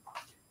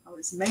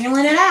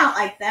mailing it out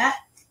like that.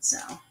 So.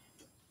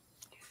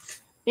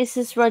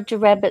 Mrs. Roger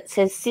Rabbit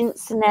says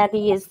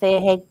Cincinnati is their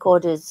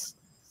headquarters.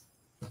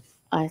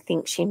 I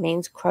think she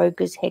means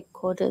Kroger's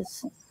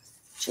headquarters,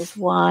 which is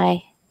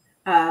why.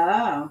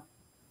 Oh.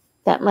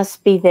 That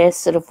must be their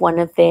sort of one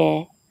of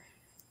their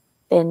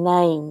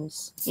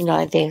names, you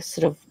know, their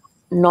sort of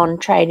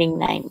non-trading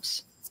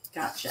names.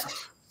 Gotcha.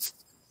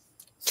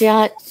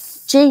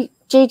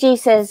 Gigi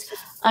says,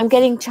 I'm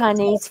getting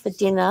Chinese for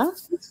dinner.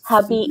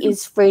 Hubby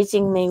is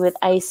freezing me with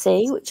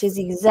AC, which is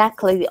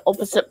exactly the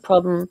opposite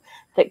problem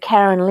that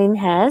Karen Lynn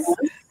has,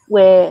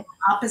 where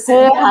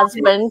her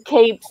husband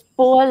keeps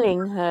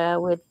boiling her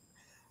with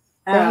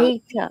the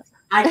heater.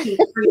 I keep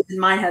freezing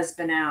my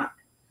husband out.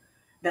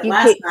 But you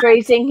keep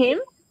freezing him?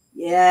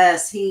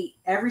 Yes.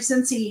 Ever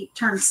since he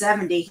turned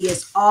 70, he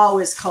is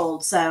always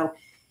cold. So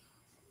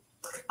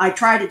I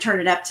try to turn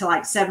it up to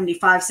like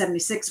 75,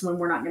 76 when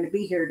we're not going to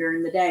be here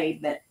during the day.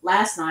 But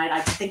last night,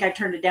 I think I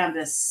turned it down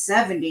to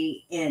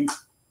 70, and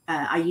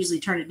I usually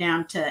turn it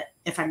down to,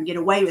 if I can get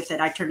away with it,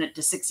 I turn it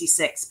to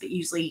 66. But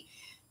usually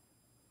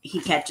he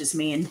catches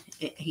me, and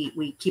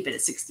we keep it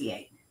at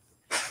 68.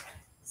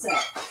 So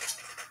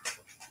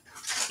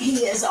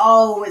he is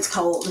always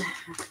cold.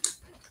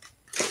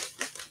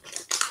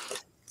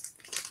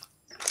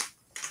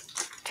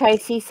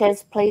 Tracy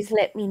says, please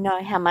let me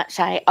know how much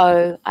I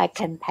owe. I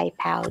can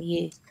PayPal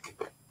you.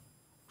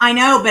 I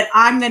know, but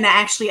I'm going to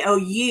actually owe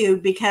you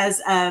because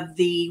of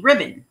the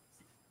ribbon.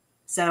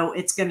 So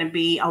it's going to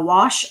be a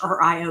wash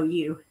or I owe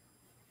you.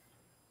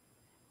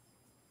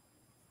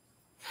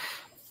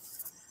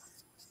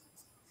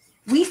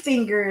 We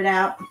figure it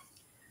out,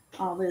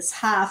 all this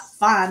high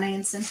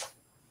financing.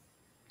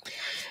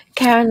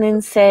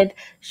 Carolyn said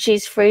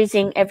she's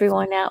freezing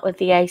everyone out with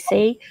the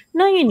AC.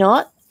 No, you're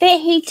not. They're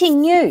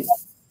heating you.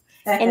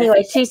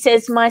 Anyway, she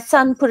says, my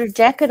son put a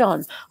jacket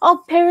on.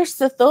 Oh, perish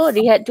the thought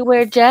he had to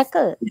wear a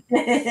jacket.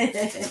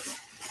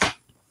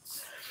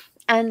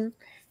 And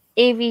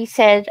Evie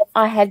said,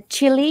 I had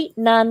chili,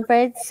 naan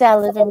bread,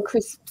 salad, and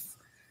crisps.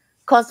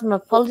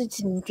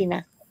 Cosmopolitan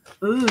dinner.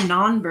 Ooh,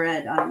 naan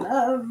bread. I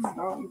love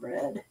naan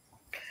bread.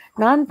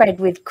 Naan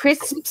bread with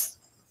crisps.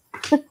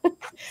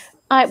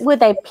 Were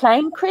they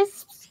plain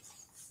crisps?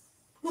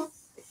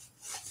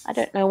 I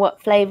don't know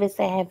what flavours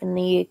they have in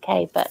the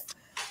UK, but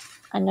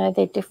I know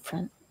they're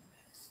different.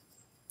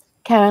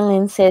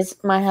 Carolyn says,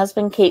 my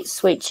husband keeps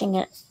switching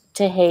it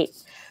to heat.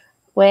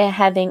 We're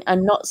having a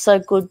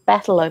not-so-good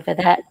battle over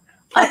that.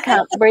 I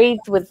can't breathe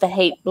with the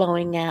heat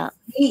blowing out.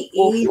 Me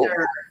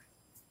either.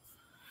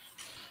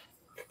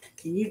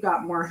 You've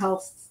got more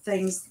health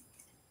things.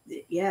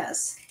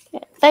 Yes.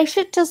 Yeah, they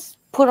should just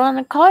put on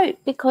a coat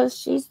because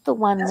she's the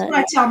one That's that what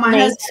I tell my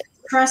needs... husband.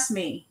 Trust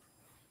me.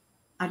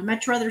 I'd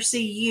much rather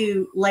see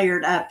you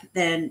layered up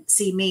than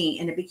see me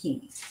in a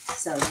bikini.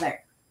 So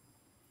there.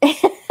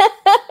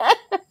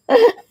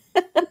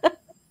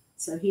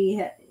 So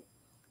he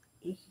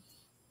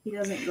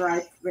doesn't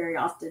gripe very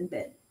often,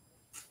 but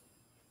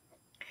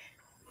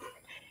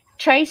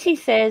Tracy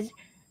says,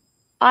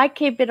 I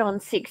keep it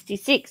on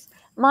 66.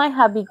 My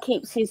hubby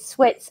keeps his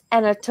sweats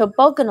and a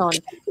toboggan on.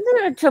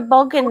 Isn't a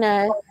toboggan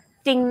a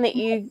thing that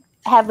you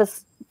have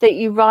that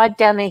you ride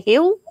down a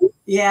hill?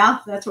 Yeah,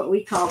 that's what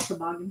we call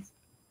toboggans.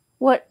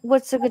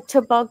 What's a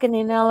toboggan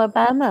in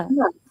Alabama?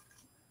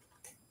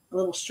 A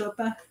little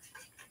Sherpa.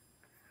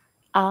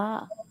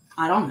 Ah.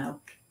 I don't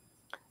know.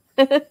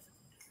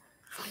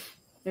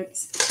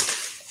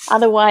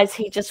 Otherwise,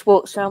 he just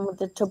walks around with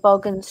the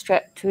toboggan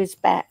strapped to his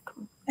back.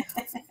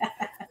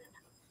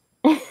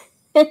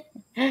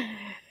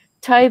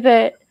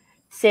 Tobert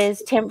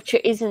says temperature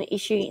is an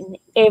issue in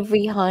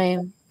every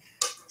home.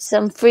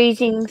 Some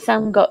freezing,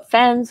 some got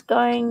fans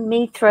going.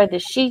 Me throw the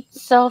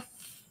sheets off.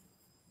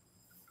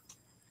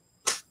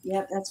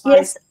 Yep, that's why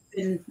yes. I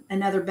sleep in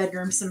another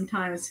bedroom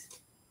sometimes.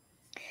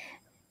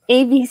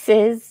 Evie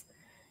says,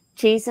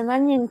 cheese and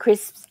onion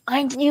crisps.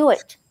 I knew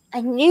it.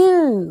 I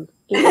knew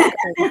it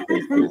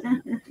was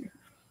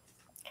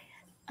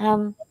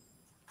good.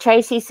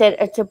 Tracy said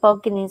a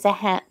toboggan is a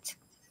hat.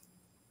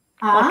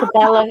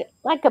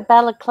 Like a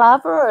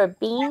balaclava or a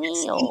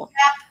beanie or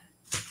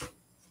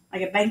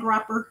like a bank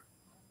robber.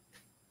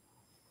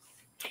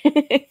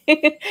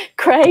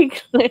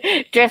 Craig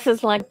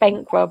dresses like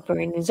bank robber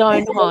in his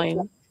own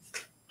home.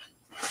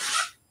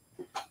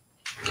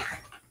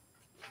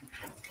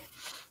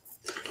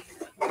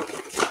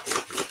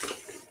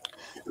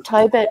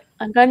 Tobit,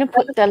 I'm going to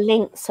put the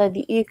link so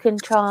that you can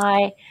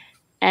try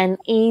and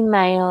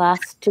email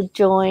us to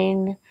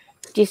join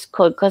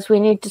Discord because we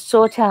need to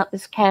sort out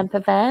this camper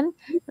van.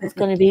 It's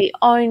going to be the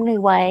only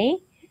way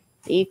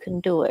that you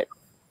can do it.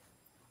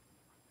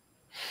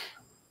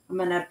 I'm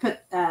going to put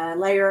a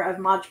layer of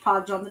Mod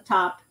Podge on the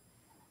top.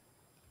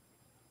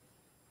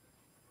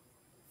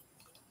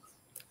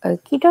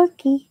 Okie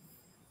dokie.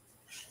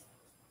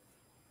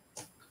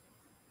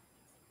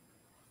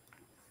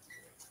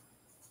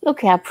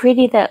 Look how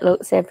pretty that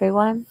looks,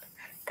 everyone.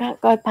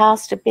 Can't go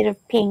past a bit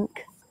of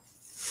pink.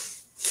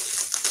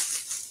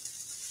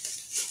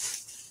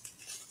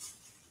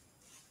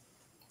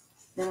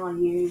 Then I'll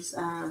use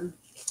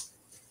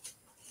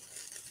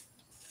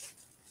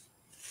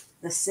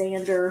the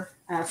sander,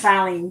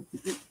 filing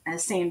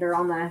sander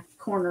on the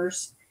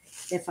corners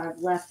if I've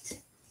left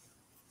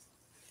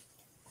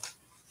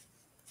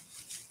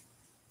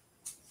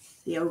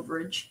the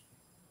overage.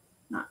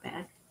 Not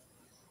bad.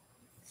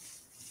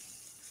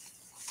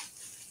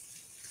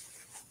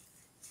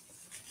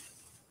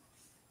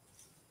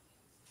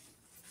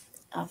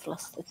 I've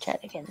lost the chat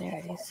again. There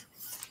it is.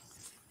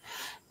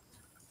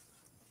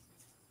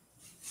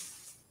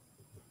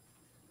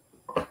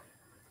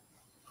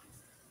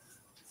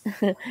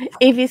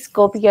 Evie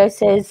Scorpio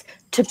says,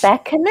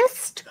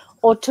 tobacconist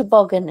or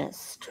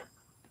tobogganist?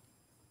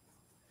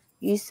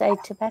 You say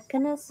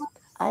tobacconist,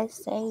 I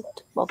say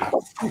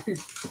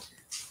tobogganist.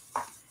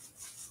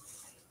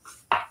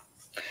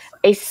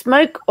 A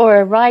smoke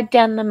or a ride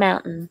down the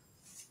mountain,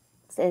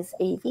 says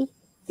Evie.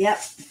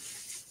 Yep.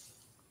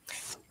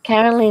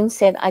 Caroline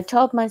said, I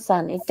told my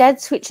son, if Dad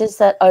switches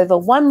that over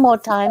one more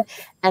time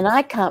and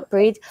I can't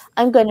breathe,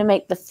 I'm going to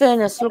make the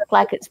furnace look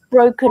like it's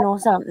broken or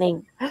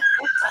something.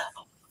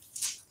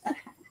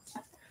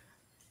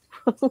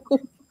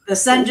 The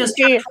son just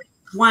turned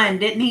 21,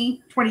 didn't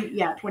he?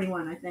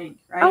 21, I think,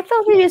 right? I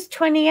thought he was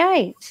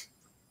 28.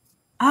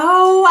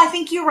 Oh, I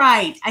think you're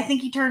right. I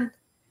think he turned,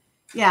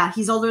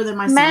 he's older than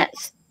my son.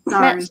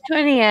 Sorry. Matt's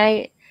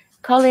 28.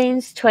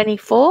 Colin's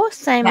 24,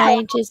 same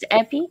age as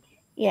Abby.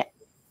 Yeah.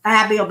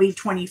 Abby will be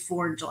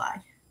 24 in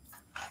July.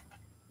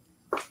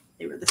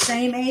 They were the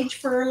same age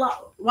for a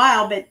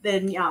while, but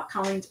then,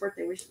 Colleen's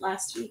birthday was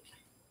last week.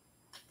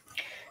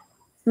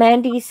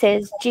 Mandy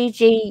says,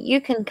 Gigi, you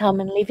can come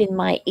and live in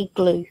my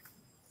igloo.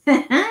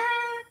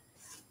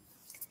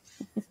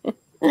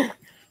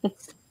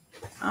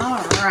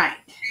 All right.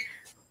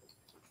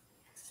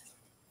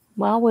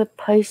 While we're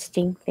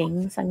posting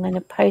things, I'm going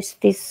to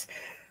post this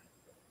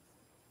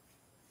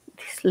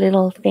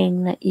little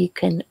thing that you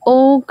can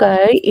all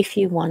go, if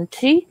you want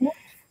to,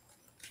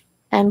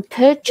 and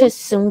purchase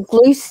some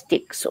glue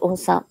sticks or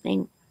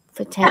something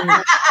for Tammy.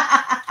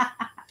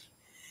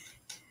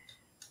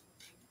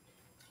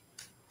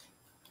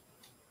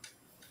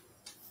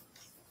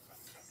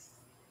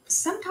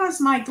 Sometimes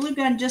my glue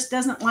gun just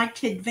doesn't like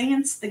to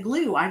advance the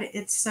glue.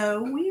 It's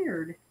so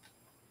weird.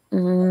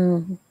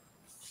 Mm.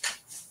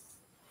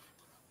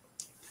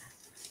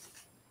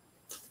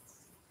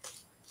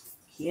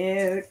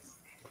 Cute.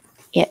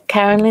 Yeah,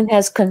 Carolyn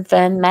has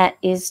confirmed Matt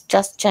is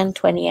just turned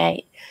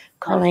 28.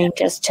 Colleen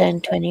just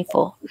turned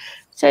 24.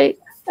 So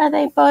are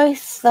they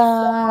both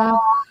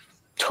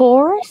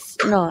Taurus?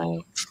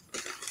 No.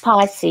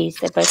 Pisces.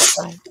 They're both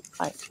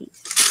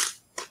Pisces.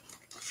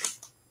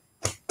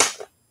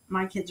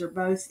 My kids are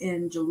both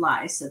in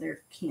July, so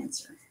they're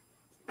Cancer.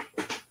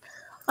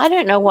 I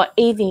don't know what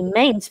Evie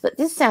means, but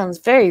this sounds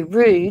very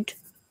rude.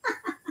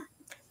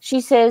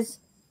 She says,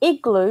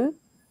 igloo,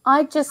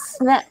 I just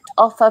snapped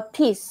off a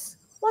piss.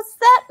 What's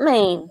that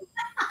mean?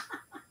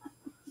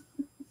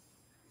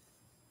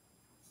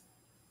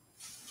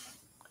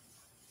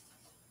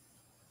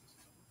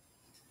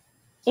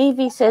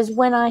 Evie says,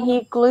 when I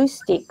hear glue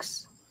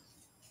sticks.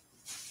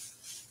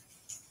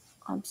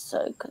 I'm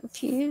so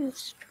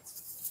confused.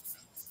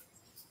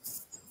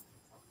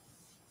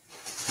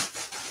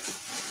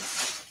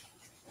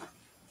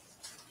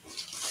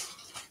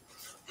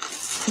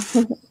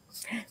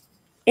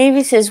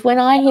 Evie says, when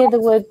I hear the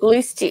word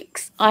glue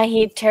sticks, I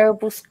hear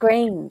terrible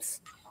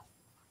screams.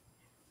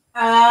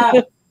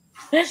 I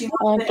get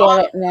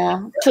it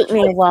now. Took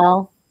me a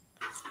while.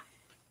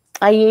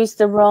 I used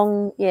the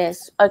wrong,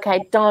 yes.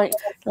 Okay, don't,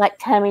 like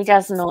Tammy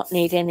does not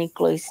need any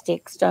glue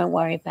sticks. Don't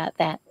worry about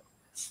that.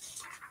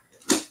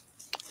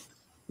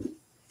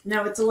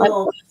 No, it's a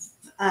little,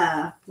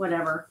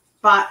 whatever.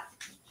 Buy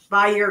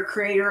your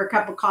creator a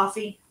cup of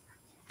coffee.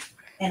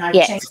 And I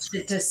changed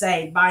it to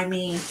say, buy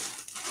me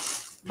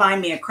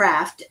a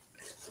craft.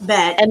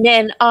 And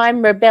then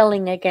I'm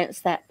rebelling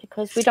against that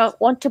because we don't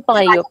want to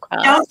buy your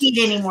craft. I don't need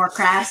any more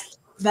crafts,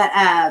 but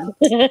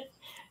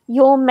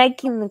you're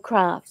making the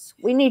crafts.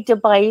 We need to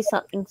buy you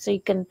something so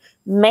you can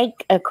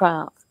make a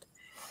craft.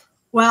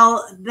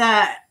 Well,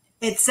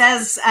 it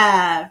says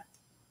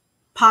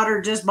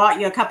Potter just bought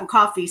you a cup of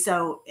coffee,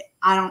 so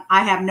I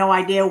have no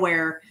idea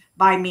where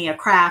buy me a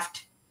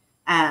craft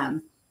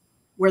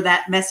where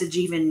that message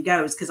even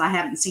goes because I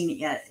haven't seen it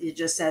yet. It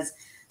just says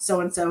so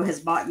and so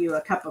has bought you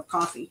a cup of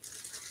coffee.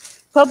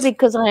 Probably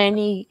because I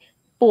only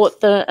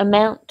bought the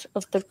amount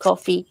of the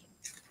coffee.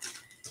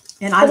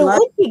 And it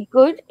would be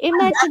good.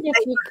 Imagine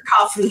if you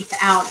coffee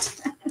out.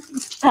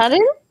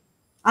 Pardon?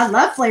 I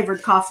love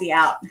flavored coffee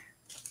out.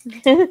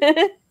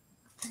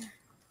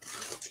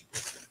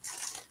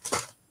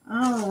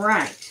 All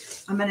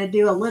right. I'm going to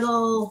do a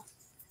little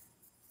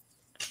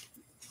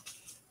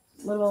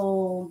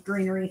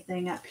greenery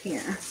thing up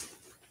here.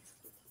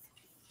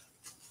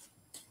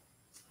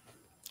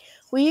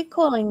 Were you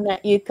calling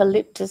that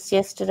eucalyptus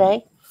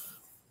yesterday?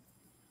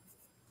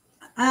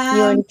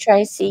 You and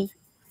Tracy.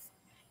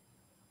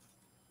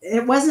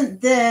 It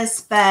wasn't this,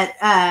 but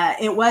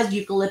it was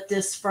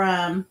eucalyptus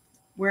from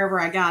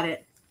wherever I got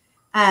it.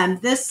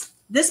 This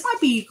might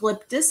be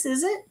eucalyptus,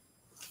 is it?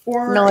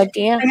 Or no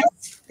idea.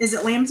 Is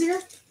it lamb's ear?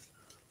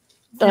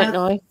 Don't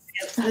know.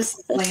 This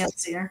is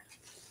lamb's ear.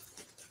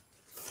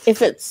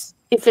 If it's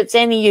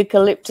any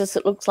eucalyptus,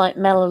 it looks like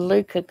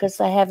melaleuca because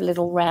they have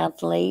little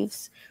round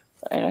leaves.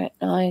 But I don't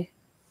know.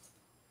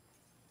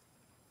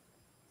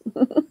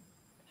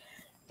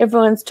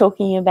 Everyone's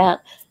talking about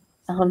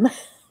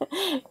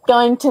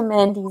going to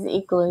Mandy's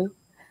igloo,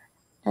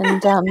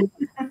 and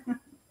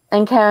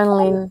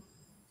Carolyn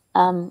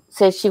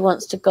says she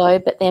wants to go,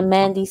 but then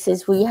Mandy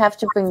says, "Well, you have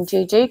to bring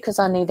Juju because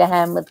I need a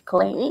hand with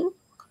cleaning."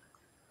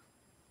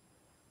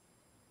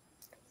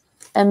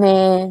 And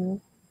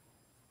then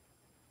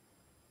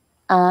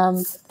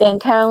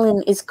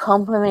Carolyn is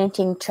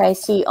complimenting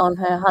Tracy on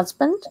her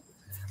husband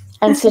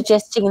and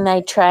suggesting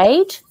they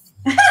trade.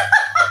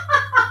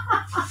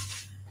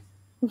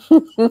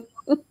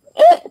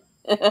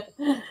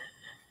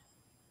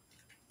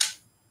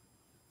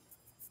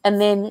 And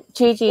then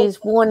Gigi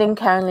is warning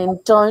Carolyn,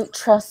 don't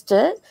trust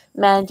it.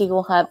 Mandy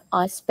will have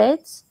ice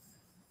beds.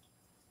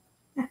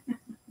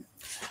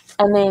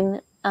 And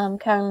then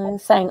Carolyn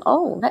is saying,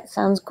 oh, that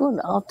sounds good.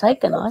 I'll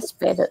take an ice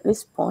bed at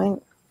this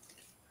point.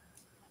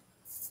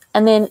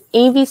 And then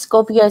Evie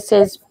Scorpio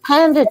says,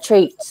 panda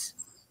treats.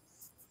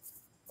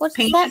 What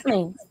does that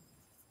mean?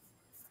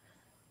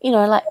 You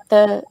know, like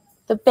the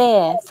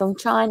bear from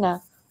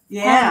China.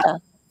 Yeah. Panda.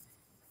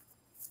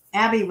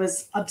 Abby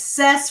was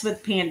obsessed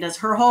with pandas.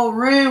 Her whole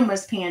room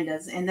was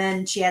pandas. And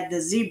then she had the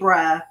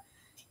zebra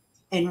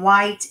in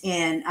white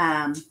and,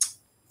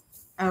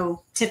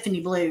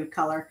 Tiffany blue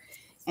color.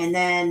 And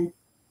then,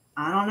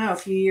 I don't know, a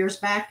few years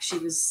back, she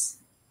was...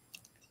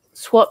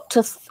 swapped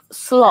to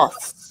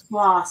sloths.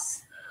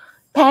 Sloths.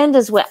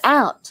 Pandas were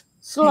out.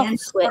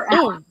 Sloths were in.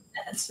 Out.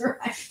 That's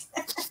right.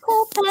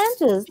 Poor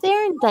pandas.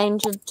 They're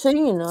endangered too,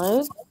 you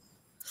know.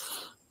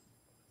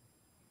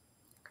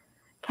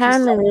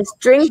 Carolyn is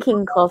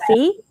drinking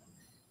coffee.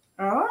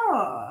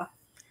 Oh.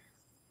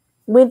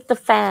 With the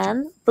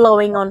fan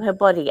blowing on her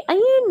body. Are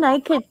you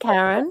naked,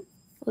 Karen?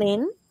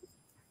 Lynn?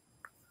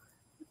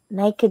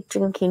 Naked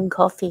drinking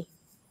coffee.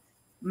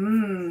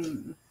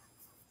 Mmm.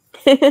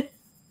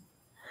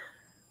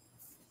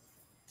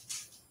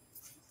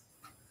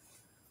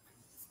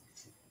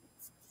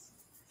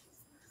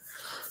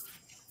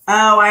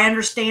 Oh, I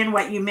understand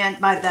what you meant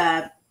by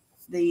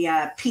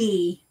the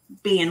P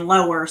being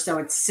lower, so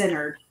it's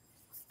centered.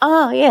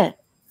 Oh, yeah.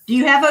 Do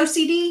you have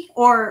OCD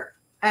or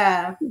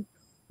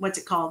what's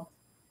it called?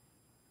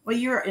 Well,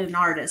 you're an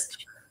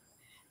artist.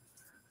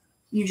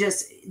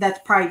 That's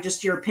probably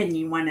just your opinion.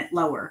 You want it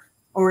lower,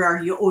 or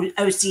are you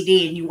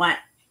OCD and you want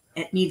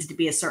it needs to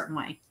be a certain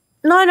way?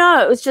 No,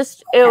 it was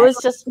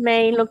just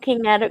me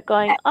looking at it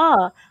going,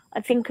 oh,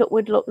 I think it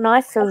would look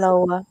nicer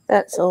lower.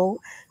 That's all.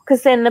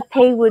 Because then the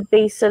P would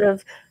be sort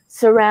of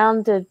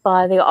surrounded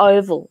by the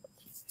oval.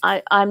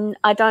 I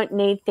don't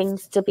need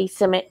things to be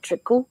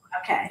symmetrical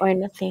or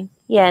anything.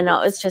 Yeah,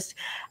 no, it's just,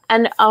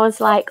 and I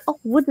was like, oh,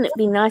 wouldn't it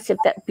be nice if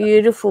that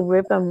beautiful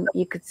ribbon,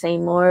 you could see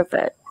more of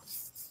it?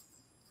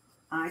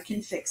 I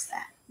can fix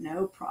that.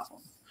 No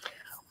problem.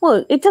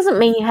 Well, it doesn't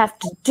mean you have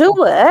to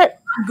do it.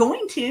 I'm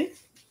going to.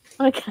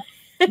 Okay.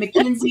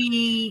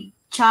 Mackenzie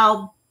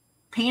Child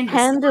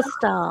Panda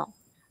style.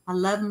 I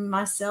love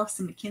myself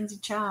some Mackenzie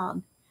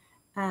Child.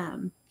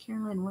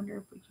 Caroline, wonder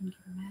if we can get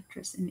a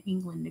mattress in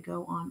England to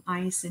go on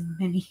ice and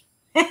mini.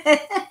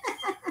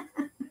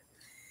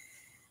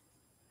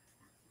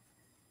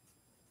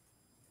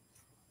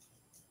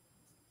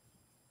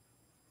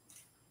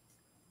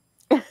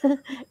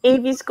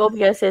 Evie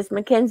Scorpio says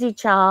Mackenzie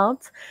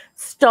Childs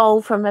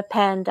stole from a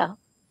panda.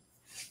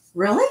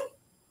 Really?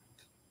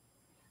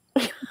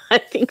 I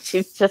think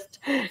she's just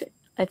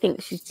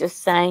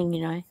saying,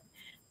 you know,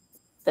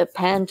 the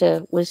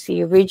panda was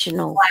the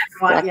original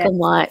black and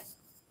white.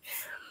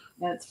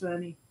 That's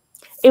funny.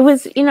 It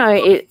was, you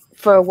know,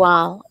 for a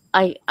while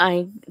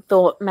I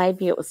thought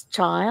maybe it was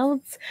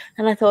Child's,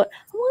 and I thought,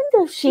 I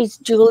wonder if she's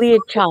Julia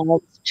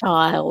Child's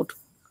child,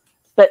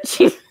 but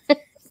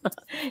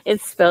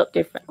it's spelt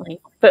differently.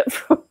 But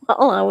for a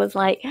while I was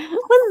like,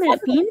 wouldn't that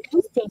be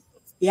interesting?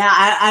 Yeah,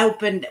 I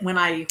opened when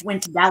I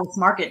went to Dallas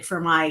Market for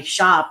my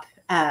shop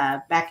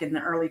back in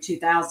the early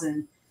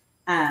 2000s.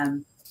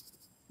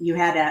 You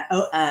had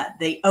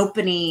the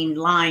opening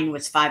line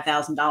was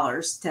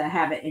 $5,000 to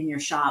have it in your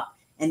shop,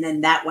 and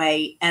then that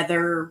way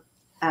other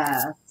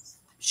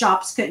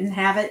shops couldn't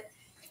have it.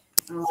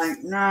 I'm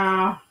like,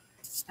 no,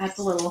 that's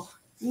a little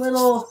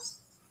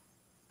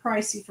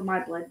pricey for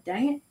my blood.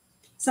 Dang it!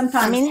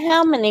 Sometimes, I mean,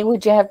 how many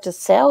would you have to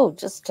sell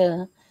just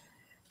to?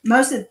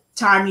 Most of the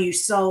time, you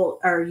sold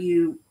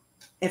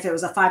if it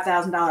was a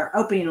 $5,000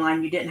 opening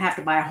line, you didn't have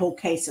to buy a whole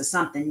case of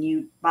something.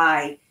 You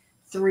buy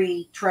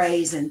 3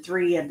 trays and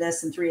 3 of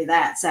this and 3 of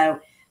that. So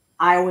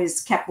I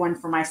always kept one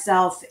for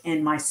myself,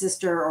 and my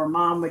sister or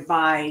mom would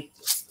buy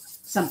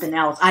something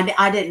else.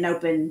 I didn't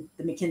open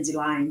the Mackenzie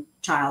line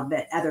child,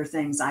 but other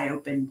things I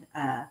opened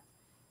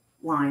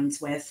lines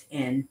with,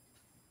 and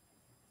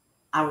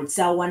I would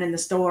sell one in the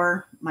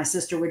store. My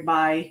sister would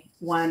buy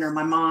one, or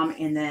my mom,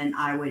 and then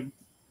I would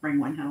bring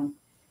one home.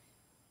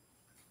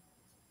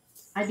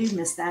 I do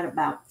miss that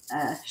about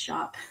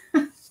shop.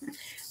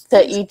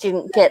 That you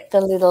didn't get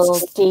the little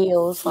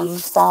deals on the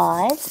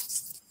side.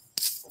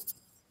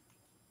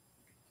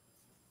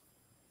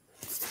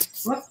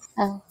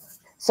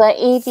 So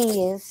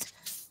Evie is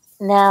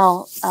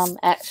now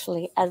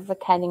actually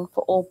advocating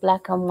for all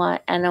black and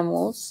white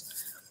animals,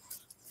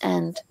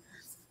 and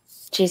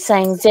she's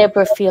saying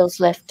zebra feels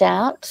left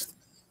out.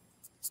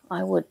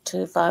 I would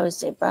too if I was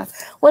zebra.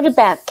 What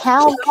about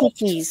cow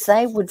kitties?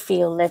 They would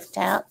feel left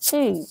out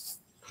too.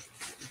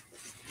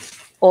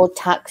 Or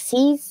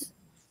tuxies.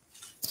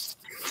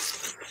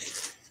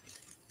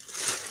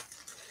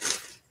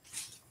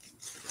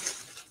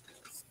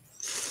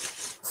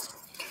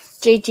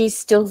 Gigi's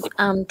still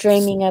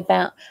dreaming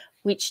about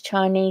which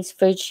Chinese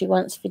food she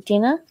wants for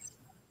dinner.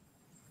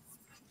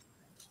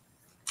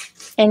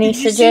 Any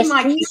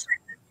suggestions?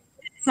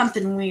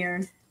 Something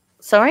weird.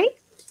 Sorry?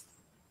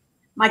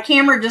 My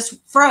camera just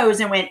froze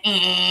and went,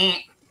 eh.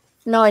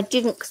 No, I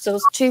didn't because I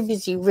was too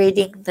busy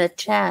reading the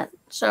chat.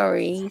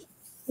 Sorry.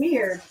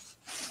 Weird.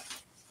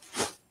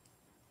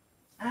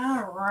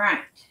 All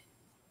right.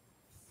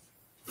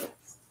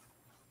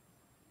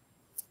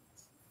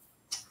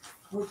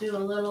 We'll do a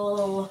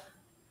little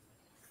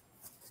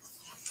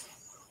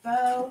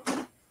bow.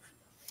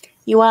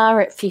 You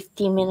are at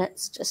 50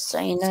 minutes, just so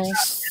you know.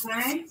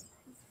 Okay.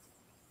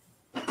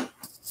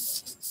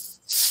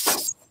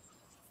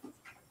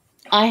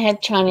 I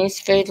had Chinese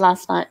food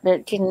last night, but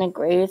it didn't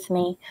agree with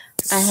me.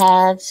 I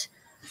had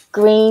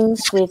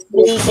greens with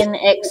vegan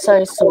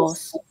exo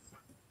sauce.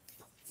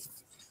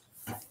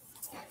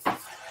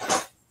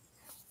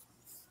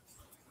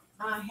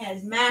 I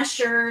had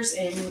mashers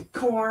and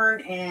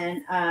corn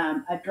and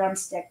a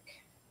drumstick.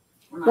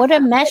 What are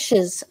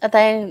mashers? Are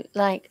they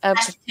like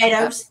mashed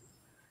potatoes?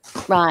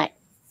 Right.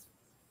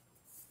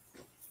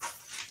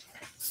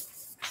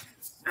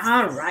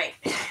 All right.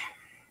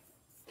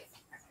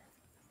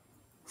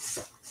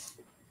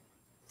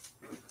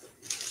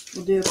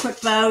 We'll do a quick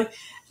bow.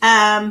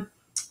 I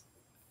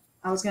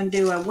was going to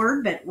do a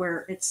word, but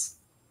it's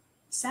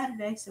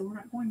Saturday, so we're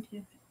not going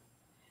to.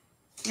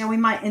 Yeah, we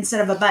might,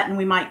 instead of a button,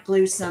 we might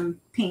glue some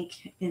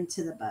pink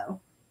into the bow.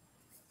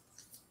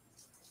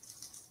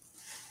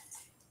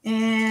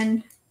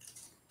 And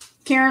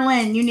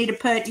Carolyn, you need to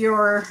put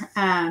your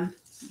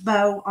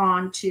bow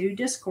onto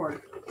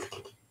Discord.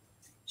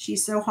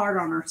 She's so hard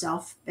on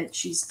herself, but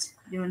she's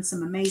doing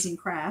some amazing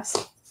crafts.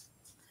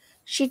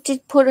 She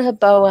did put her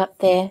bow up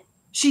there.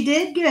 She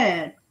did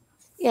good.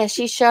 Yeah,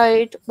 she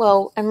showed,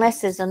 well,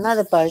 unless there's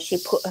another bow, she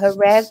put her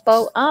rag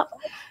bow up,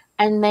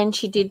 and then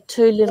she did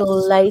 2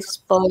 little lace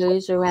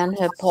bows around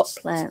her pot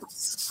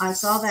plants. I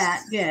saw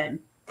that. Good.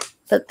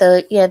 But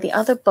the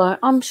other bow,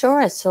 I'm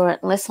sure I saw it,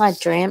 unless I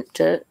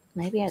dreamt it.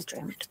 Maybe I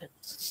dreamt it.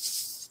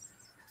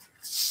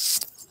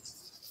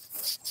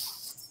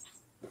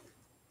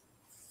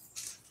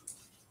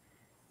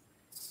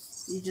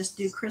 You just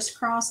do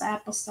crisscross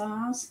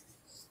applesauce.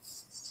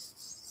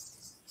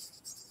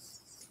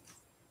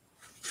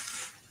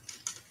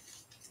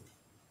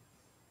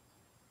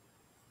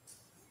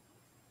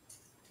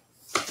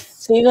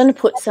 So you're going to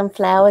put some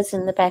flowers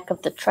in the back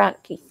of the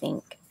truck, you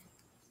think?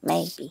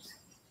 Maybe.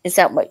 Is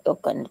that what you're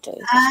going to do?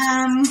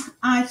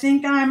 I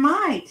think I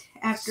might.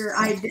 After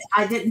I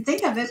didn't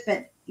think of it,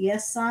 but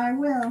yes, I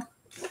will.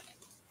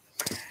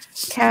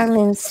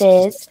 Carolyn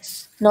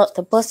says, not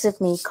the boss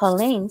of me,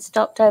 Colleen,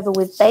 stopped over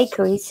with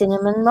bakery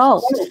cinnamon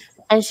rolls.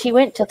 And she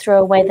went to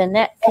throw away the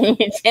napkin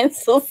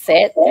utensil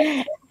set,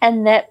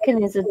 and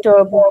napkin is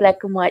adorable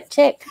black and white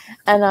check.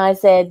 And I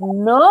said,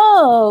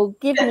 no,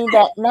 give me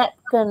that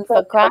napkin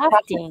for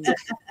crafting.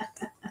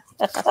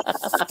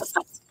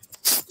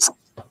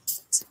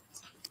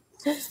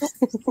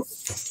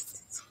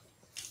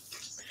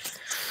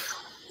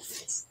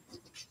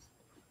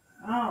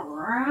 All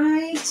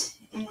right.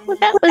 Well,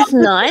 that was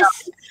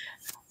nice.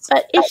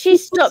 But if she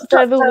stopped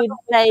over with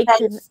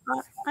bacon,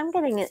 I'm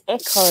getting an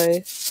echo.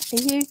 Are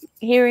you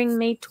hearing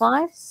me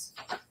twice?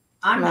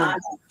 I'm not.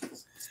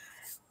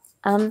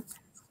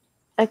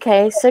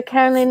 Okay, so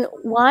Carolyn,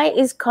 why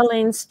is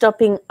Colleen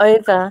stopping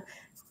over?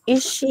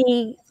 Is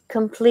she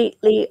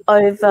completely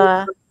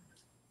over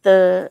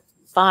the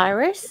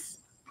virus?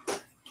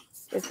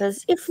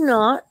 Because if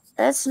not,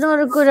 that's not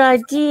a good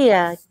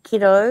idea,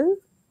 kiddo.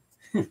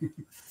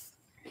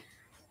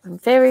 I'm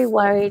very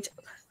worried.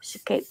 She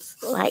keeps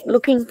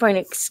looking for an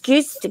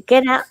excuse to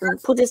get out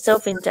and put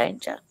herself in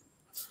danger.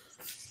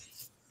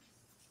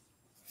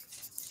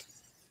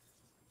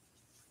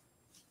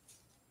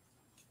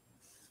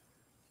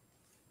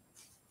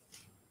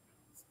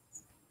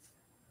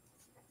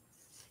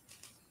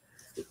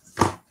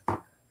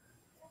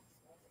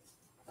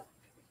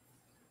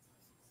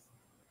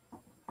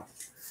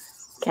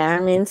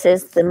 Carolyn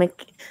says the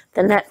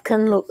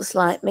napkin looks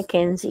like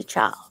Mackenzie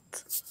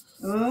Childs.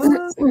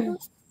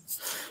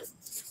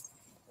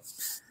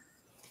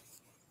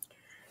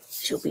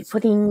 She'll be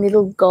putting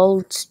little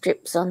gold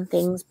strips on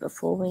things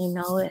before we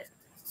know it.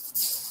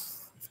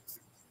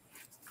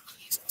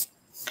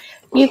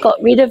 You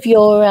got rid of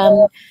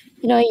your,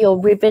 your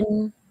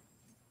ribbon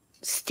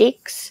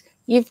sticks.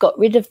 You've got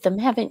rid of them,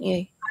 haven't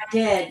you? I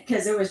did,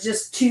 because it was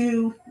just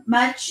too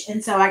much,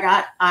 and so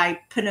I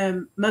put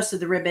most of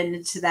the ribbon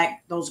into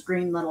those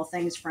green little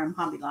things from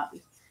Hobby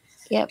Lobby.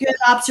 Yep. Good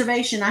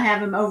observation. I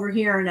have them over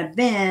here in a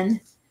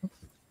bin.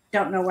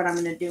 Don't know what I'm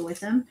going to do with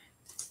them.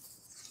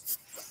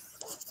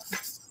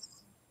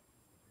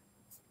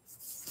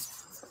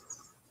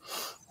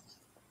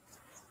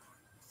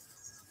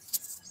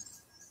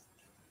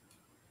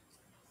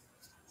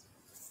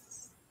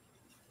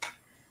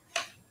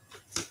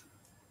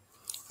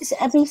 Is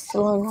Abby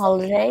still on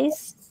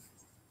holidays?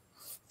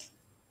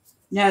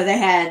 No, they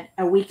had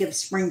a week of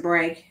spring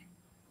break,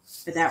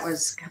 but that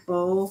was a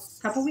couple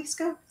weeks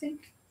ago, I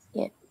think.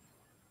 Yeah.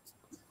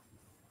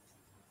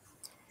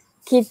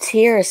 Kids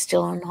here are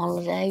still on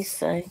holidays,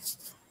 so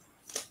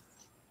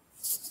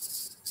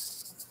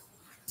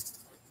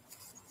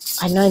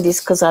I know this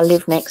because I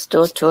live next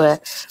door to a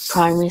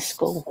primary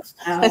school.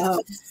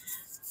 Oh.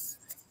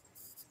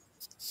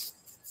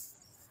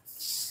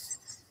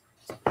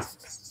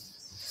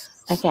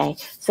 Okay,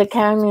 so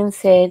Carolyn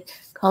said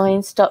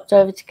Colleen stopped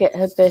over to get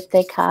her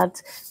birthday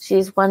cards.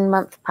 She's 1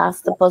 month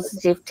past the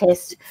positive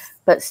test,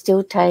 but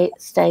still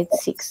stayed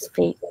 6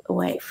 feet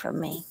away from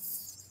me.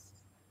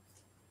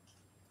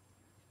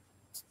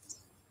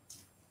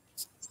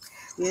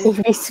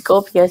 Evie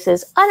Scorpio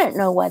says, I don't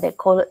know why they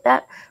call it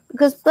that,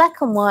 because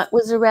black and white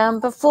was around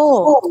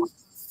before.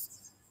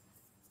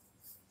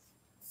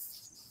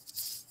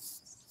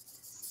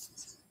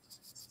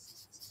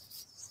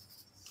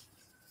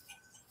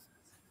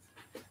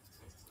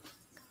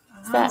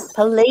 Is that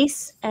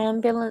police,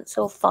 ambulance,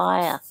 or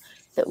fire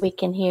that we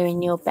can hear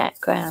in your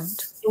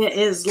background? It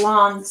is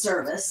lawn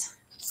service.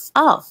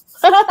 Oh.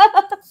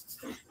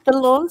 The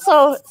lawn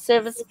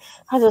service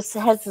has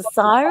a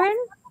siren?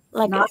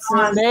 Like Not it's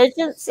an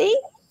emergency?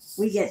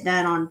 We get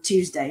done on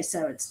Tuesday,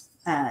 so it's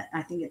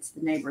I think it's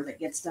the neighbor that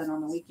gets done on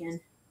the weekend.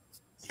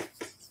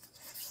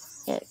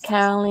 Yeah,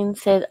 Caroline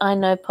said, I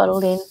know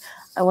Pottlein.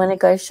 I want to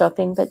go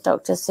shopping, but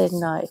doctor said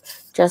no.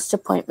 Just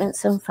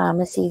appointments and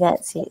pharmacy,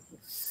 that's it.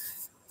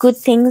 Good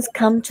things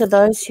come to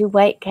those who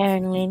wait,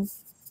 Caroline.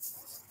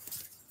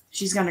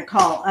 She's going to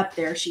call up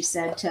there, she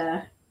said,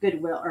 to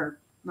Goodwill, or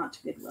not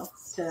to Goodwill,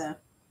 to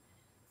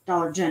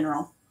Dollar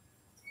General.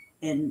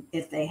 And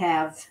if they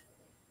have,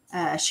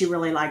 she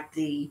really liked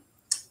the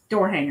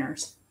door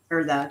hangers,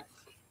 or the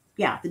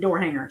door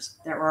hangers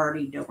that were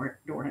already door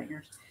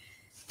hangers.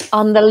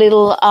 On the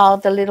little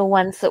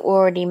ones that were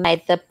already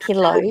made, the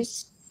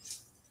pillows.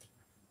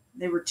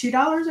 They were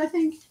 $2, I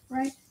think,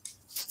 right?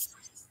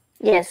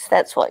 Yes,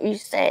 that's what you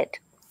said.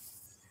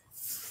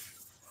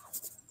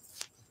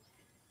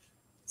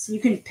 So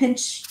you can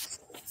pinch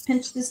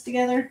this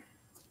together.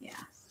 Yeah.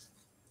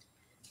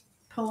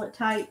 Pull it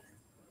tight.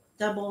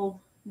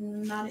 Double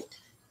knot it.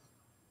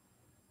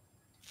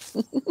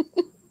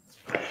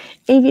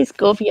 Evie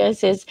Scorpio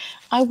says,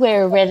 I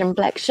wear a red and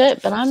black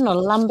shirt, but I'm not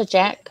a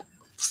lumberjack.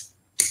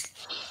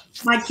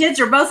 My kids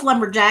are both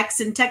lumberjacks,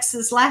 and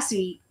Texas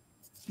Lassie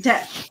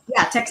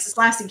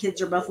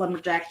kids are both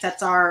lumberjacks.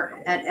 That's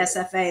at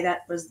SFA.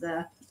 That was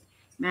the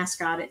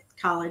mascot at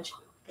college.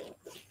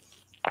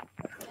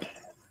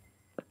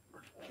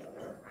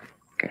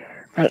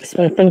 Makes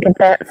me think of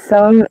that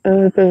song,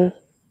 Evie.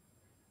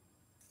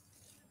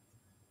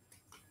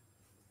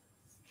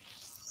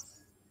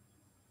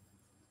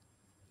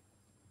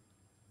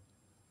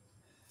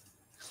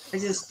 I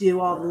just do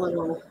all the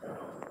little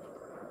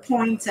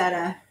points at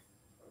a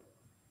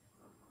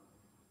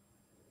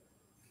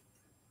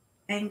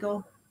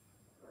angle.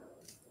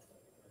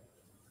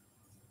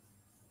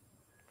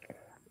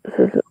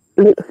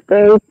 Looks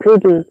very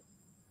pretty.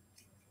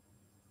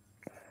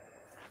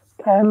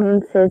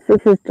 Cameron says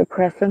this is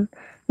depressing.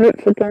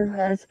 Michigan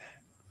has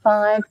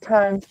 5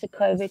 times the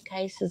COVID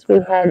cases we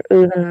had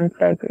even in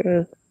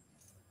February.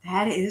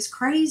 That is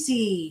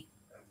crazy.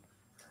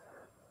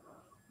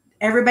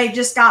 Everybody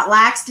just got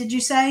lax, did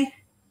you say?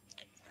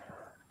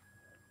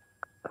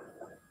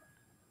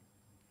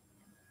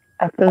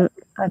 I think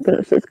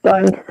she's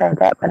going to say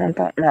that, but I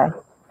don't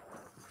know.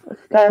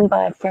 Stand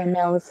by for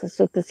analysis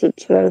of the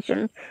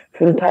situation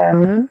from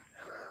Cameron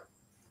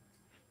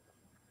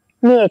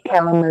near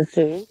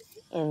Kalamazoo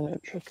in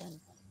Michigan.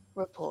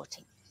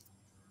 Reporting.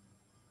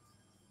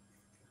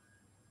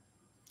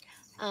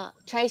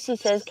 Tracy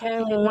says,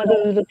 Carolyn, what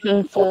are you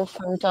looking for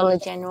from Dollar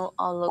General?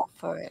 I'll look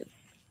for it.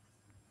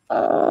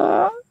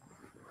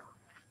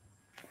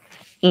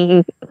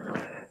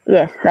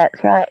 Yes,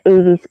 that's right,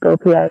 Evie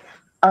Scorpio.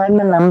 I'm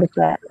a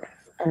lumberjack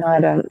and I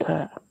don't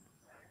care.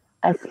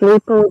 I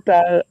sleep all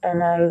day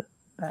and I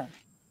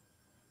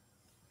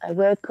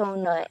work all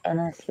night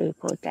and I sleep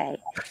all day.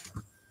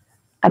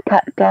 I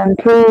cut down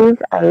trees,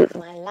 I eat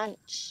my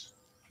lunch.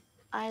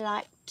 I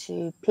like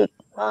to pick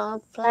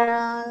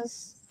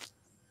wildflowers.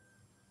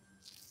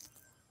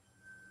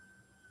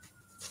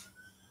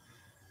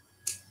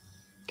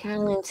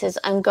 Carolyn says,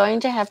 I'm going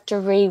to have to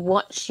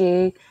rewatch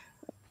you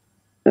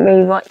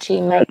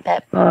make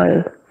that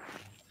bow.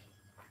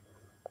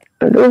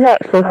 It is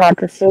actually hard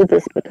to see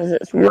this because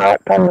it's right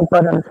on the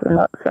bottom, so we're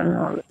not seeing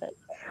all of it.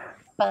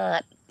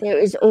 But there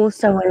is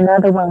also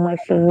another one where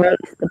she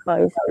makes the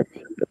bow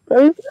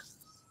specifically.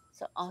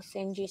 So I'll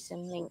send you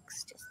some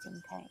links just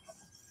in case.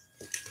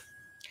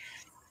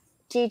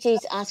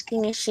 Gigi's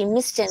asking if she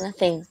missed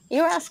anything.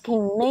 You're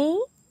asking me?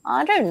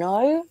 I don't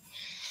know.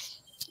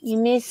 You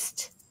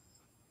missed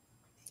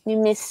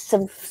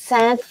some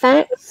sad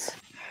facts.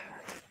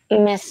 You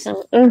missed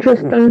some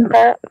interesting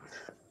facts.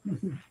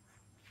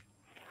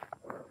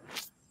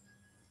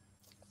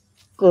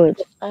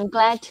 Good. I'm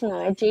glad to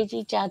know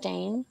Gigi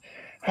Jardine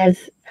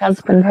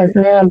husband has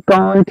now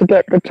gone to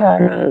get the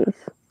Chinese.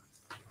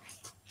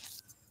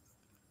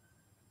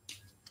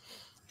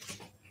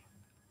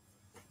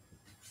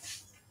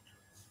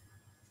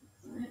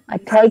 I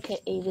take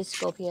it, Eva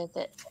Scorpio,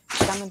 that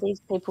some of these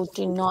people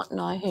do not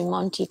know who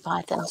Monty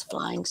Python's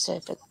Flying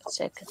Circus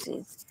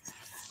is.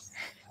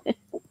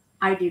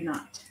 I do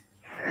not.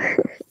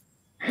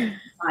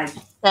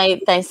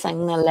 They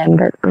sang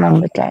the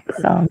lumberjack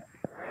song.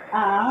 They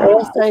Ah.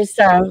 also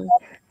sang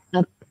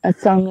a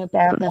song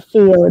about the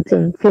fields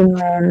in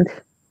Finland.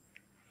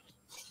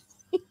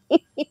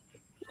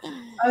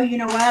 Oh, you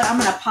know what?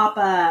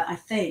 I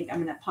think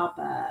I'm gonna pop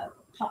a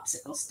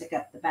popsicle stick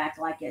up the back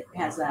like it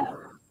has a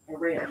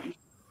rim.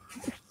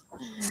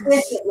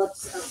 If it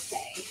looks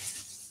okay.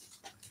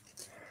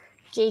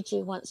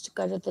 Gigi wants to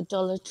go to the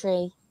Dollar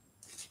Tree.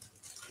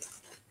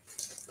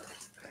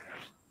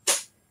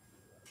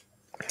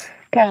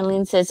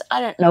 Caroline says,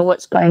 I don't know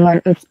what's going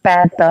on. It's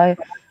bad though.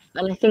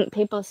 And I think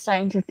people are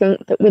starting to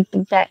think that with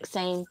the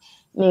vaccine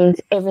means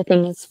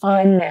everything is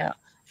fine now.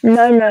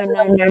 No, no,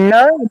 no, no,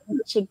 no.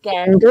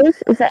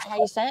 Michiganders. Is that how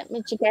you say it?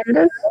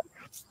 Michiganders?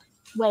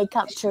 Wake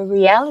up to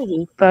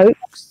reality,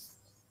 folks.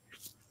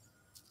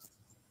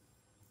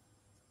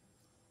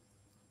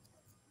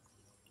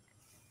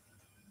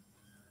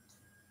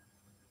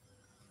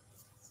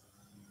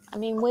 I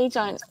mean, we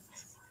don't.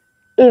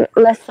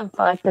 Less than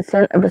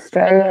 5% of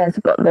Australia has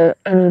got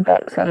any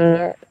vaccine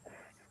yet.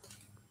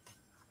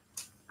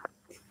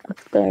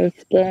 It's very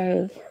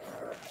scary.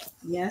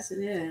 Yes, it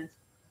is.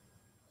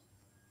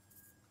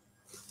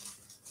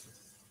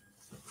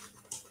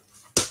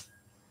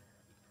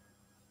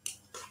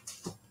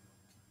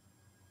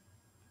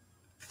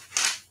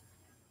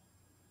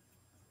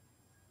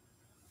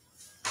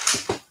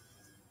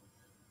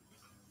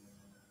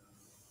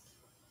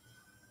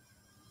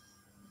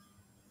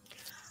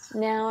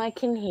 Now I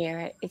can hear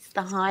it. It's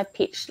the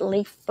high-pitched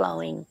leaf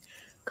blowing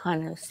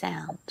kind of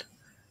sound.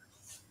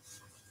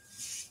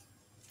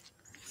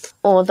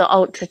 Or the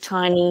ultra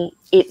tiny,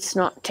 it's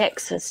not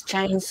Texas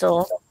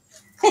chainsaw.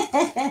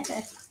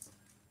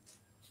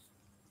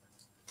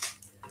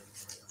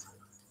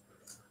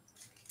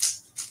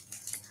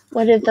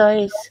 What are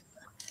those?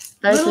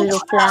 Those little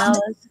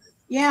flowers?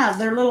 Yeah,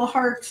 they're little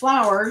hard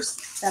flowers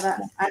that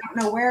I don't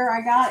know where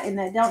I got, and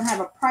they don't have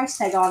a price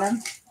tag on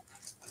them.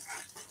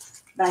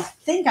 But I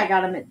think I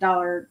got them at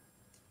Dollar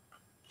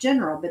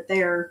General, but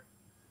they're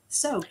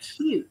so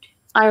cute.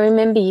 I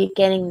remember you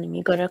getting them.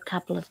 You got a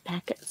couple of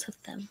packets of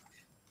them.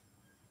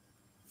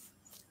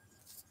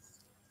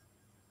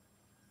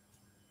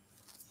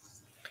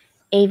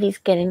 Evie's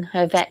getting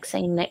her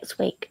vaccine next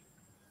week.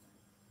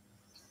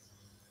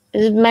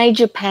 There's a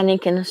major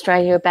panic in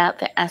Australia about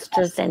the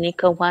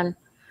AstraZeneca one,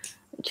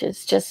 which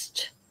is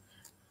just,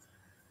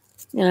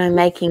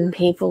 making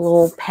people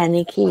all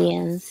panicky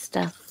and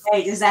stuff.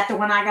 Hey, is that the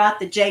one I got?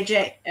 The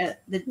JJ,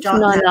 the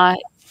John? No,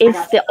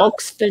 it's the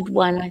Oxford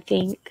one, I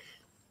think.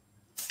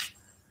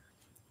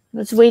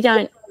 Because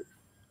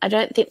I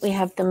don't think we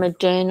have the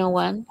Moderna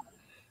one.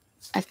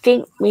 I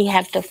think we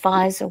have the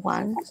Pfizer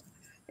one.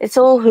 It's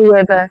all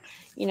whoever,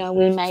 we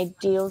made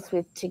deals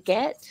with to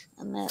get,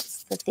 and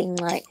that's the thing,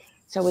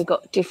 so we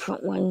got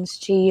different ones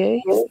to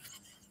use.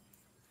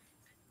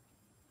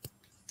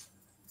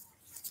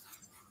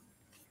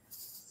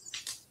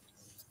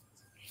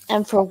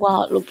 And for a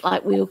while it looked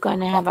like we were going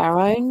to have our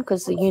own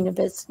because the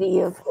University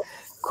of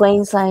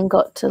Queensland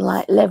got to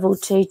level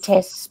 2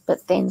 tests,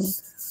 but then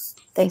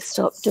they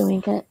stopped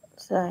doing it.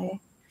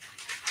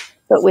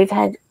 But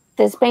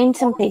there's been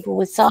some people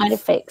with side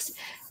effects,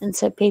 and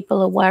so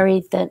people are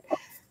worried that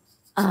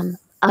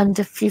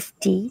under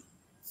 50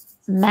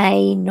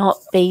 may not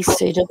be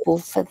suitable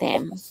for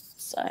them.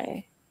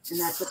 And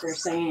that's what they're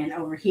saying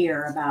over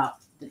here about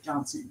the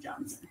Johnson &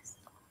 Johnson.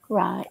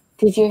 Right.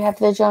 Did you have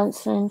the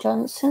Johnson &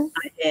 Johnson?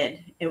 I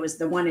did. It was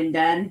the one and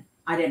done.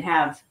 I didn't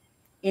have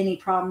any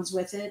problems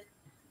with it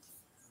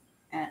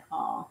at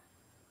all.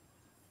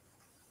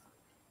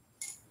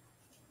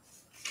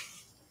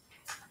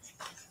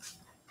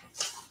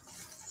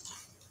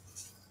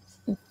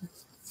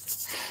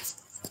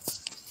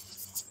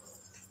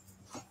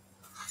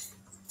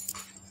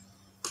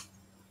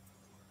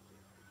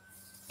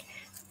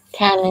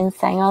 Carolyn's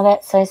saying, oh,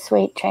 that's so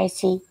sweet,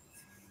 Tracy.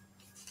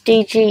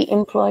 DG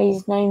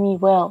employees know me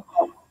well,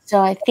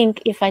 so I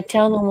think if I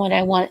tell them what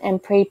I want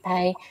and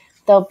prepay,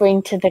 they'll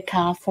bring to the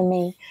car for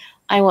me.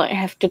 I won't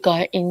have to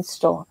go in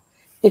store.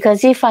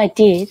 Because if I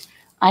did,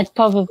 I'd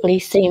probably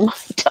see my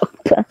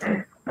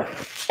doctor.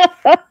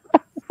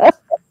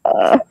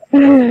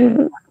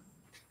 You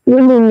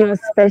mean your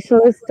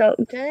specialist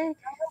doctor?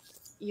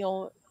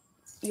 Your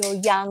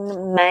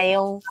young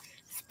male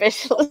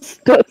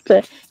specialist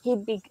doctor?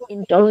 He'd be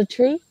in Dollar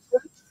Tree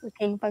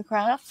looking for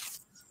crafts.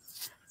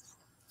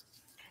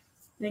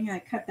 I think I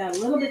cut that a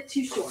little bit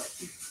too short.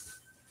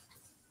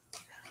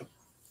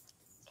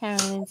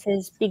 Carolyn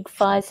says big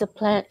Pfizer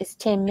plant is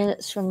 10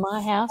 minutes from my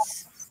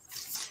house.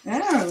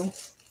 Oh.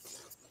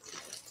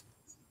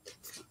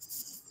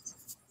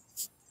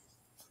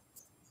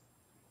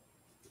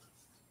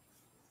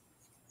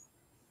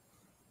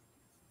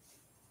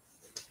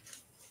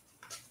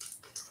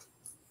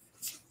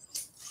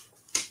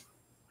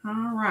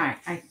 All right.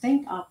 I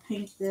think I'll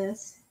paint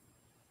this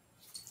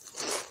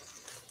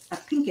a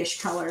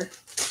pinkish color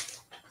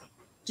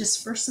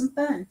just for some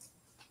fun.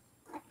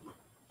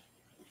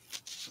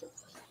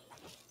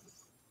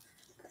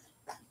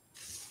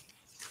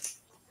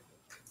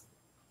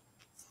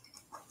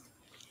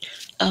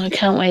 Oh, I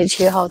can't wait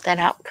till you hold that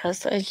up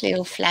because those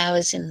little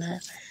flowers in the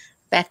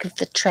back of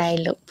the tray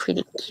look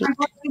pretty cute. I'm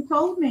glad you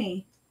told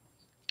me.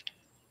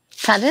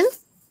 Pardon?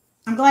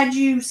 I'm glad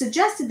you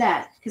suggested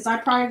that because I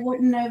probably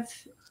wouldn't have.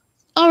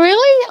 Oh,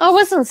 really? I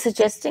wasn't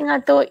suggesting. I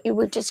thought you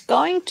were just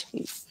going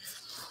to.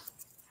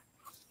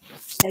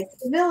 Take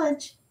the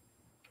village.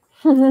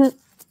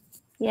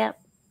 Yep.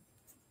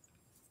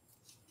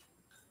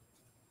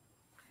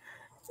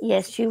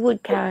 Yes, you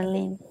would,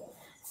 Caroline.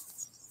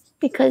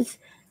 Because,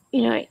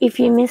 you know, if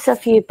you miss a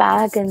few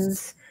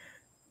bargains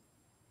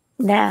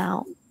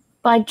now,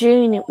 by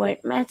June it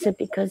won't matter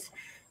because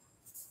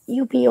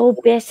you'll be all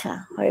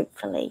better,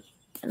 hopefully.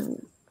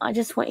 And I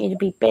just want you to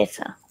be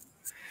better.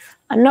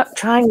 I'm not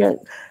trying to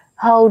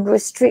hold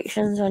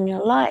restrictions on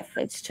your life.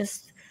 It's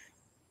just,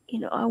 you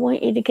know, I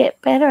want you to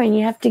get better and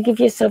you have to give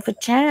yourself a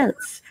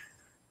chance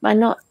by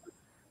not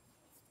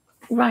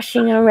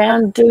rushing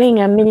around doing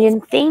a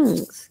million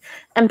things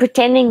and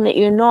pretending that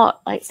you're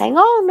not, like saying,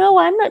 oh, no,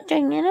 I'm not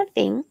doing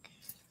anything.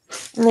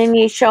 And then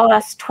you show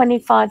us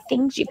 25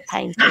 things you've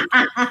painted.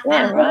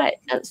 Yeah, right.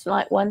 That's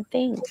like one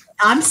thing.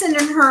 I'm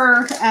sending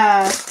her,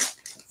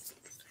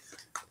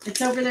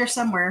 it's over there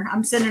somewhere.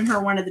 I'm sending her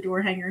one of the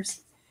door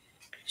hangers.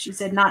 She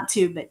said not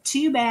to, but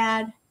too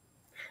bad.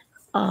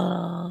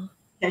 Oh.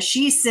 Because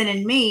she's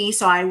sending me,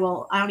 so I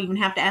don't even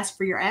have to ask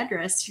for your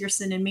address. You're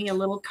sending me a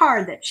little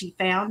card that she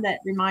found that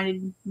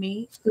reminded her of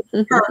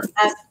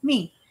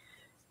me.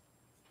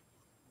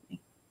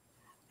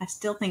 I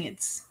still think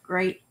it's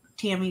great.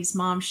 Tammy's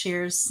mom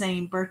shares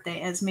same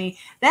birthday as me.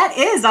 That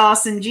is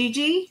awesome,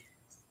 Gigi.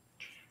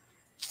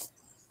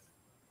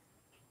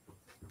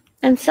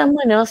 And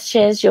someone else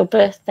shares your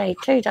birthday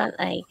too, don't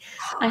they?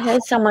 I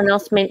heard someone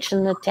else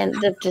mention the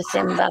 10th of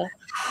December.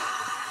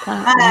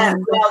 Can't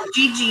remember. Well,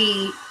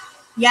 Gigi,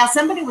 yeah,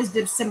 somebody was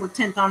December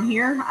 10th on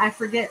here. I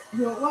forget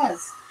who it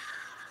was.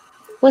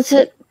 Was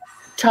it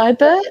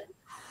Tobert?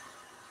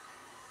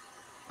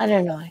 I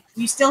don't know.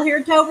 You still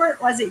here, Tobert?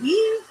 Was it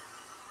you?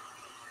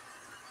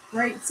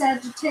 Great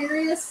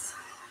Sagittarius.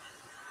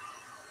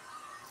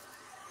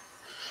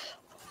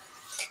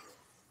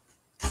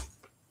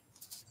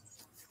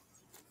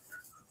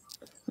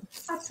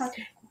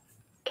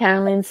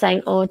 Carolyn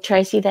saying, oh,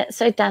 Tracy, that's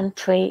so done,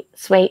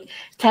 sweet.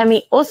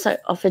 Tammy also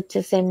offered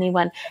to send me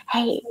one.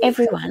 Hey,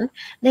 everyone,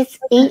 let's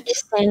each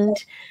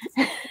send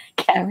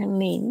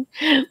Caroline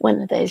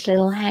one of those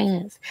little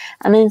hangers.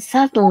 And then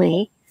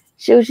suddenly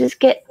she'll just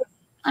get,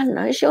 I don't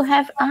know, she'll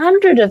have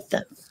 100 of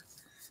them.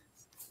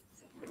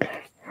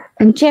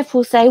 And Jeff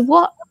will say,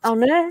 what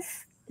on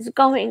earth is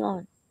going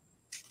on?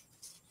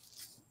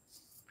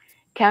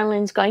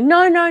 Caroline's going,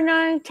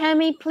 no,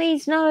 Tammy,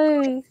 please,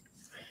 no.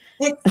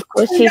 Of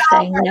course she's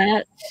saying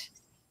that.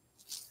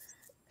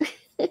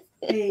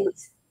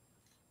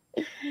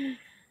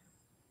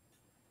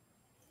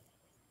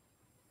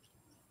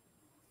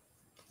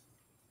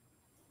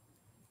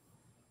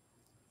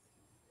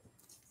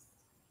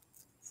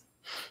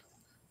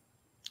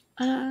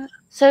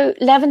 So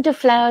Lavender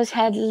Flowers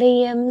had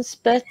Liam's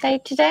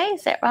birthday today,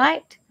 is that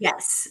right?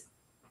 Yes.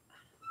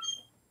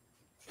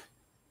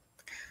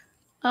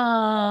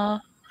 Oh,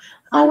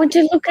 would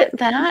you look at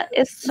that?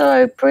 It's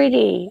so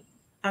pretty.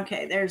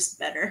 Okay, there's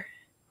better.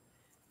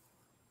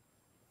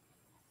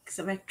 Because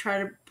if I try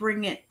to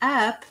bring it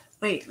up,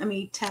 wait, let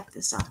me tap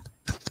this off.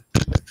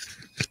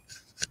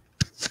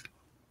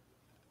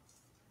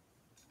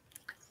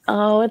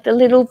 Oh, the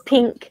little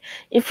pink,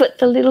 you put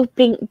the little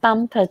pink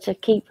bumper to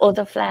keep all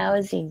the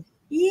flowers in.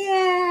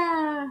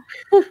 Yeah.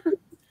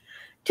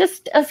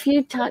 Just a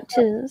few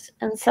touches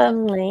and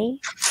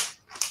suddenly.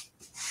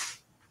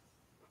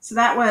 So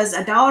that was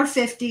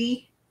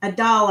 $1.50,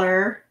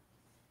 $1.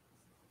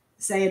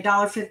 Say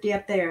 $1.50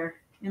 up there.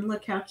 And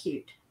look how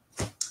cute.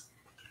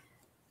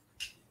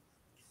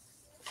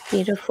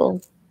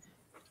 Beautiful.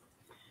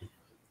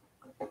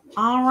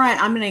 All right,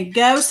 I'm going to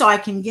go so I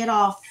can get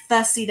all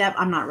fussied up.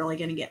 I'm not really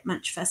going to get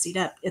much fussied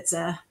up. It's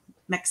a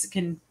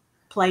Mexican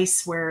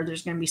place where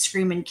there's going to be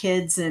screaming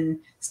kids and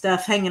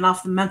stuff hanging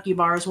off the monkey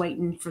bars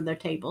waiting for their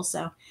table.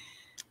 So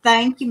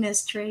thank you,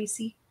 Miss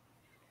Tracy.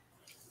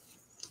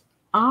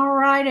 All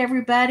right,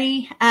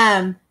 everybody.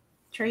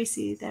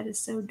 Tracy, that is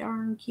so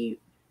darn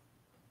cute.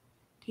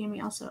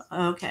 Tammy also.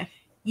 Okay.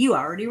 You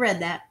already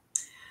read that.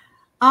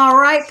 All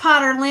right,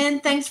 Potter Lynn,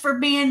 thanks for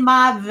being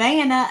my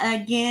Vanna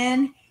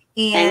again.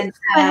 And thanks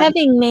for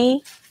having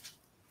me.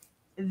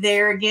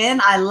 There again,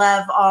 I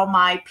love all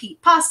my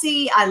peep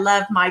posse. I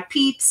love my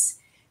peeps.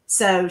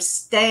 So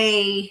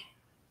stay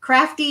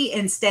crafty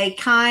and stay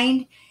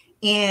kind.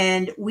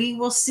 And we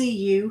will see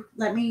you.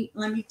 Let me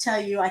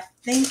tell you, I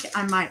think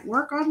I might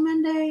work on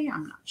Monday.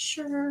 I'm not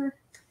sure.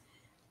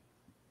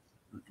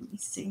 Let me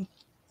see.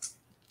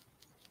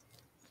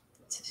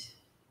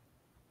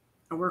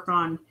 I work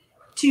on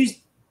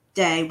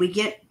Tuesday. We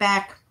get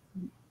back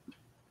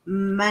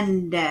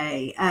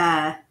Monday.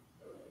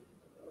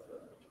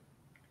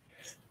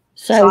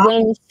 So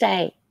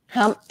Wednesday,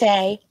 hump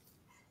day.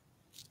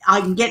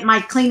 I can get my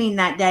cleaning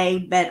that day,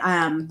 but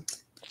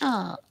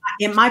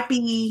it might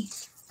be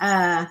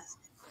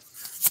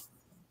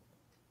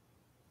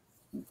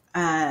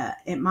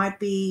it might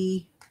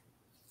be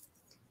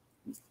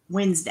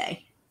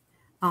Wednesday.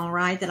 All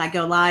right, that I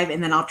go live,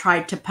 and then I'll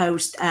try to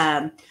post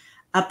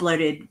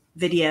uploaded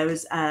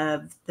videos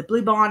of the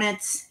blue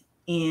bonnets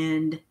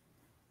and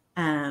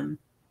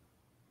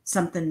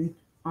something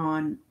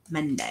on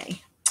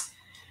Monday.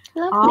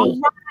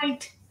 Lovely. All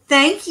right.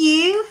 Thank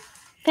you.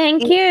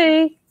 Thank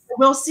you.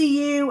 We'll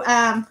see you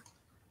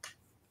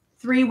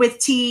 3 with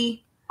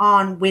T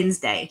on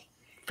Wednesday.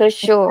 For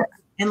sure.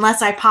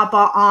 Unless I pop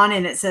on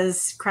and it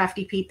says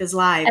crafty Peep is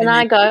live. And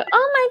I go,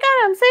 oh my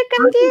God, I'm so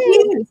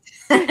confused.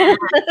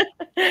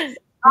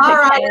 All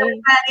right,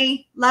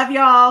 everybody. Love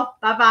y'all.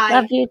 Bye-bye.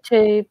 Love you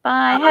too.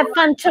 Bye. Have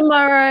fun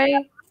tomorrow.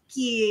 Thank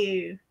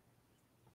you.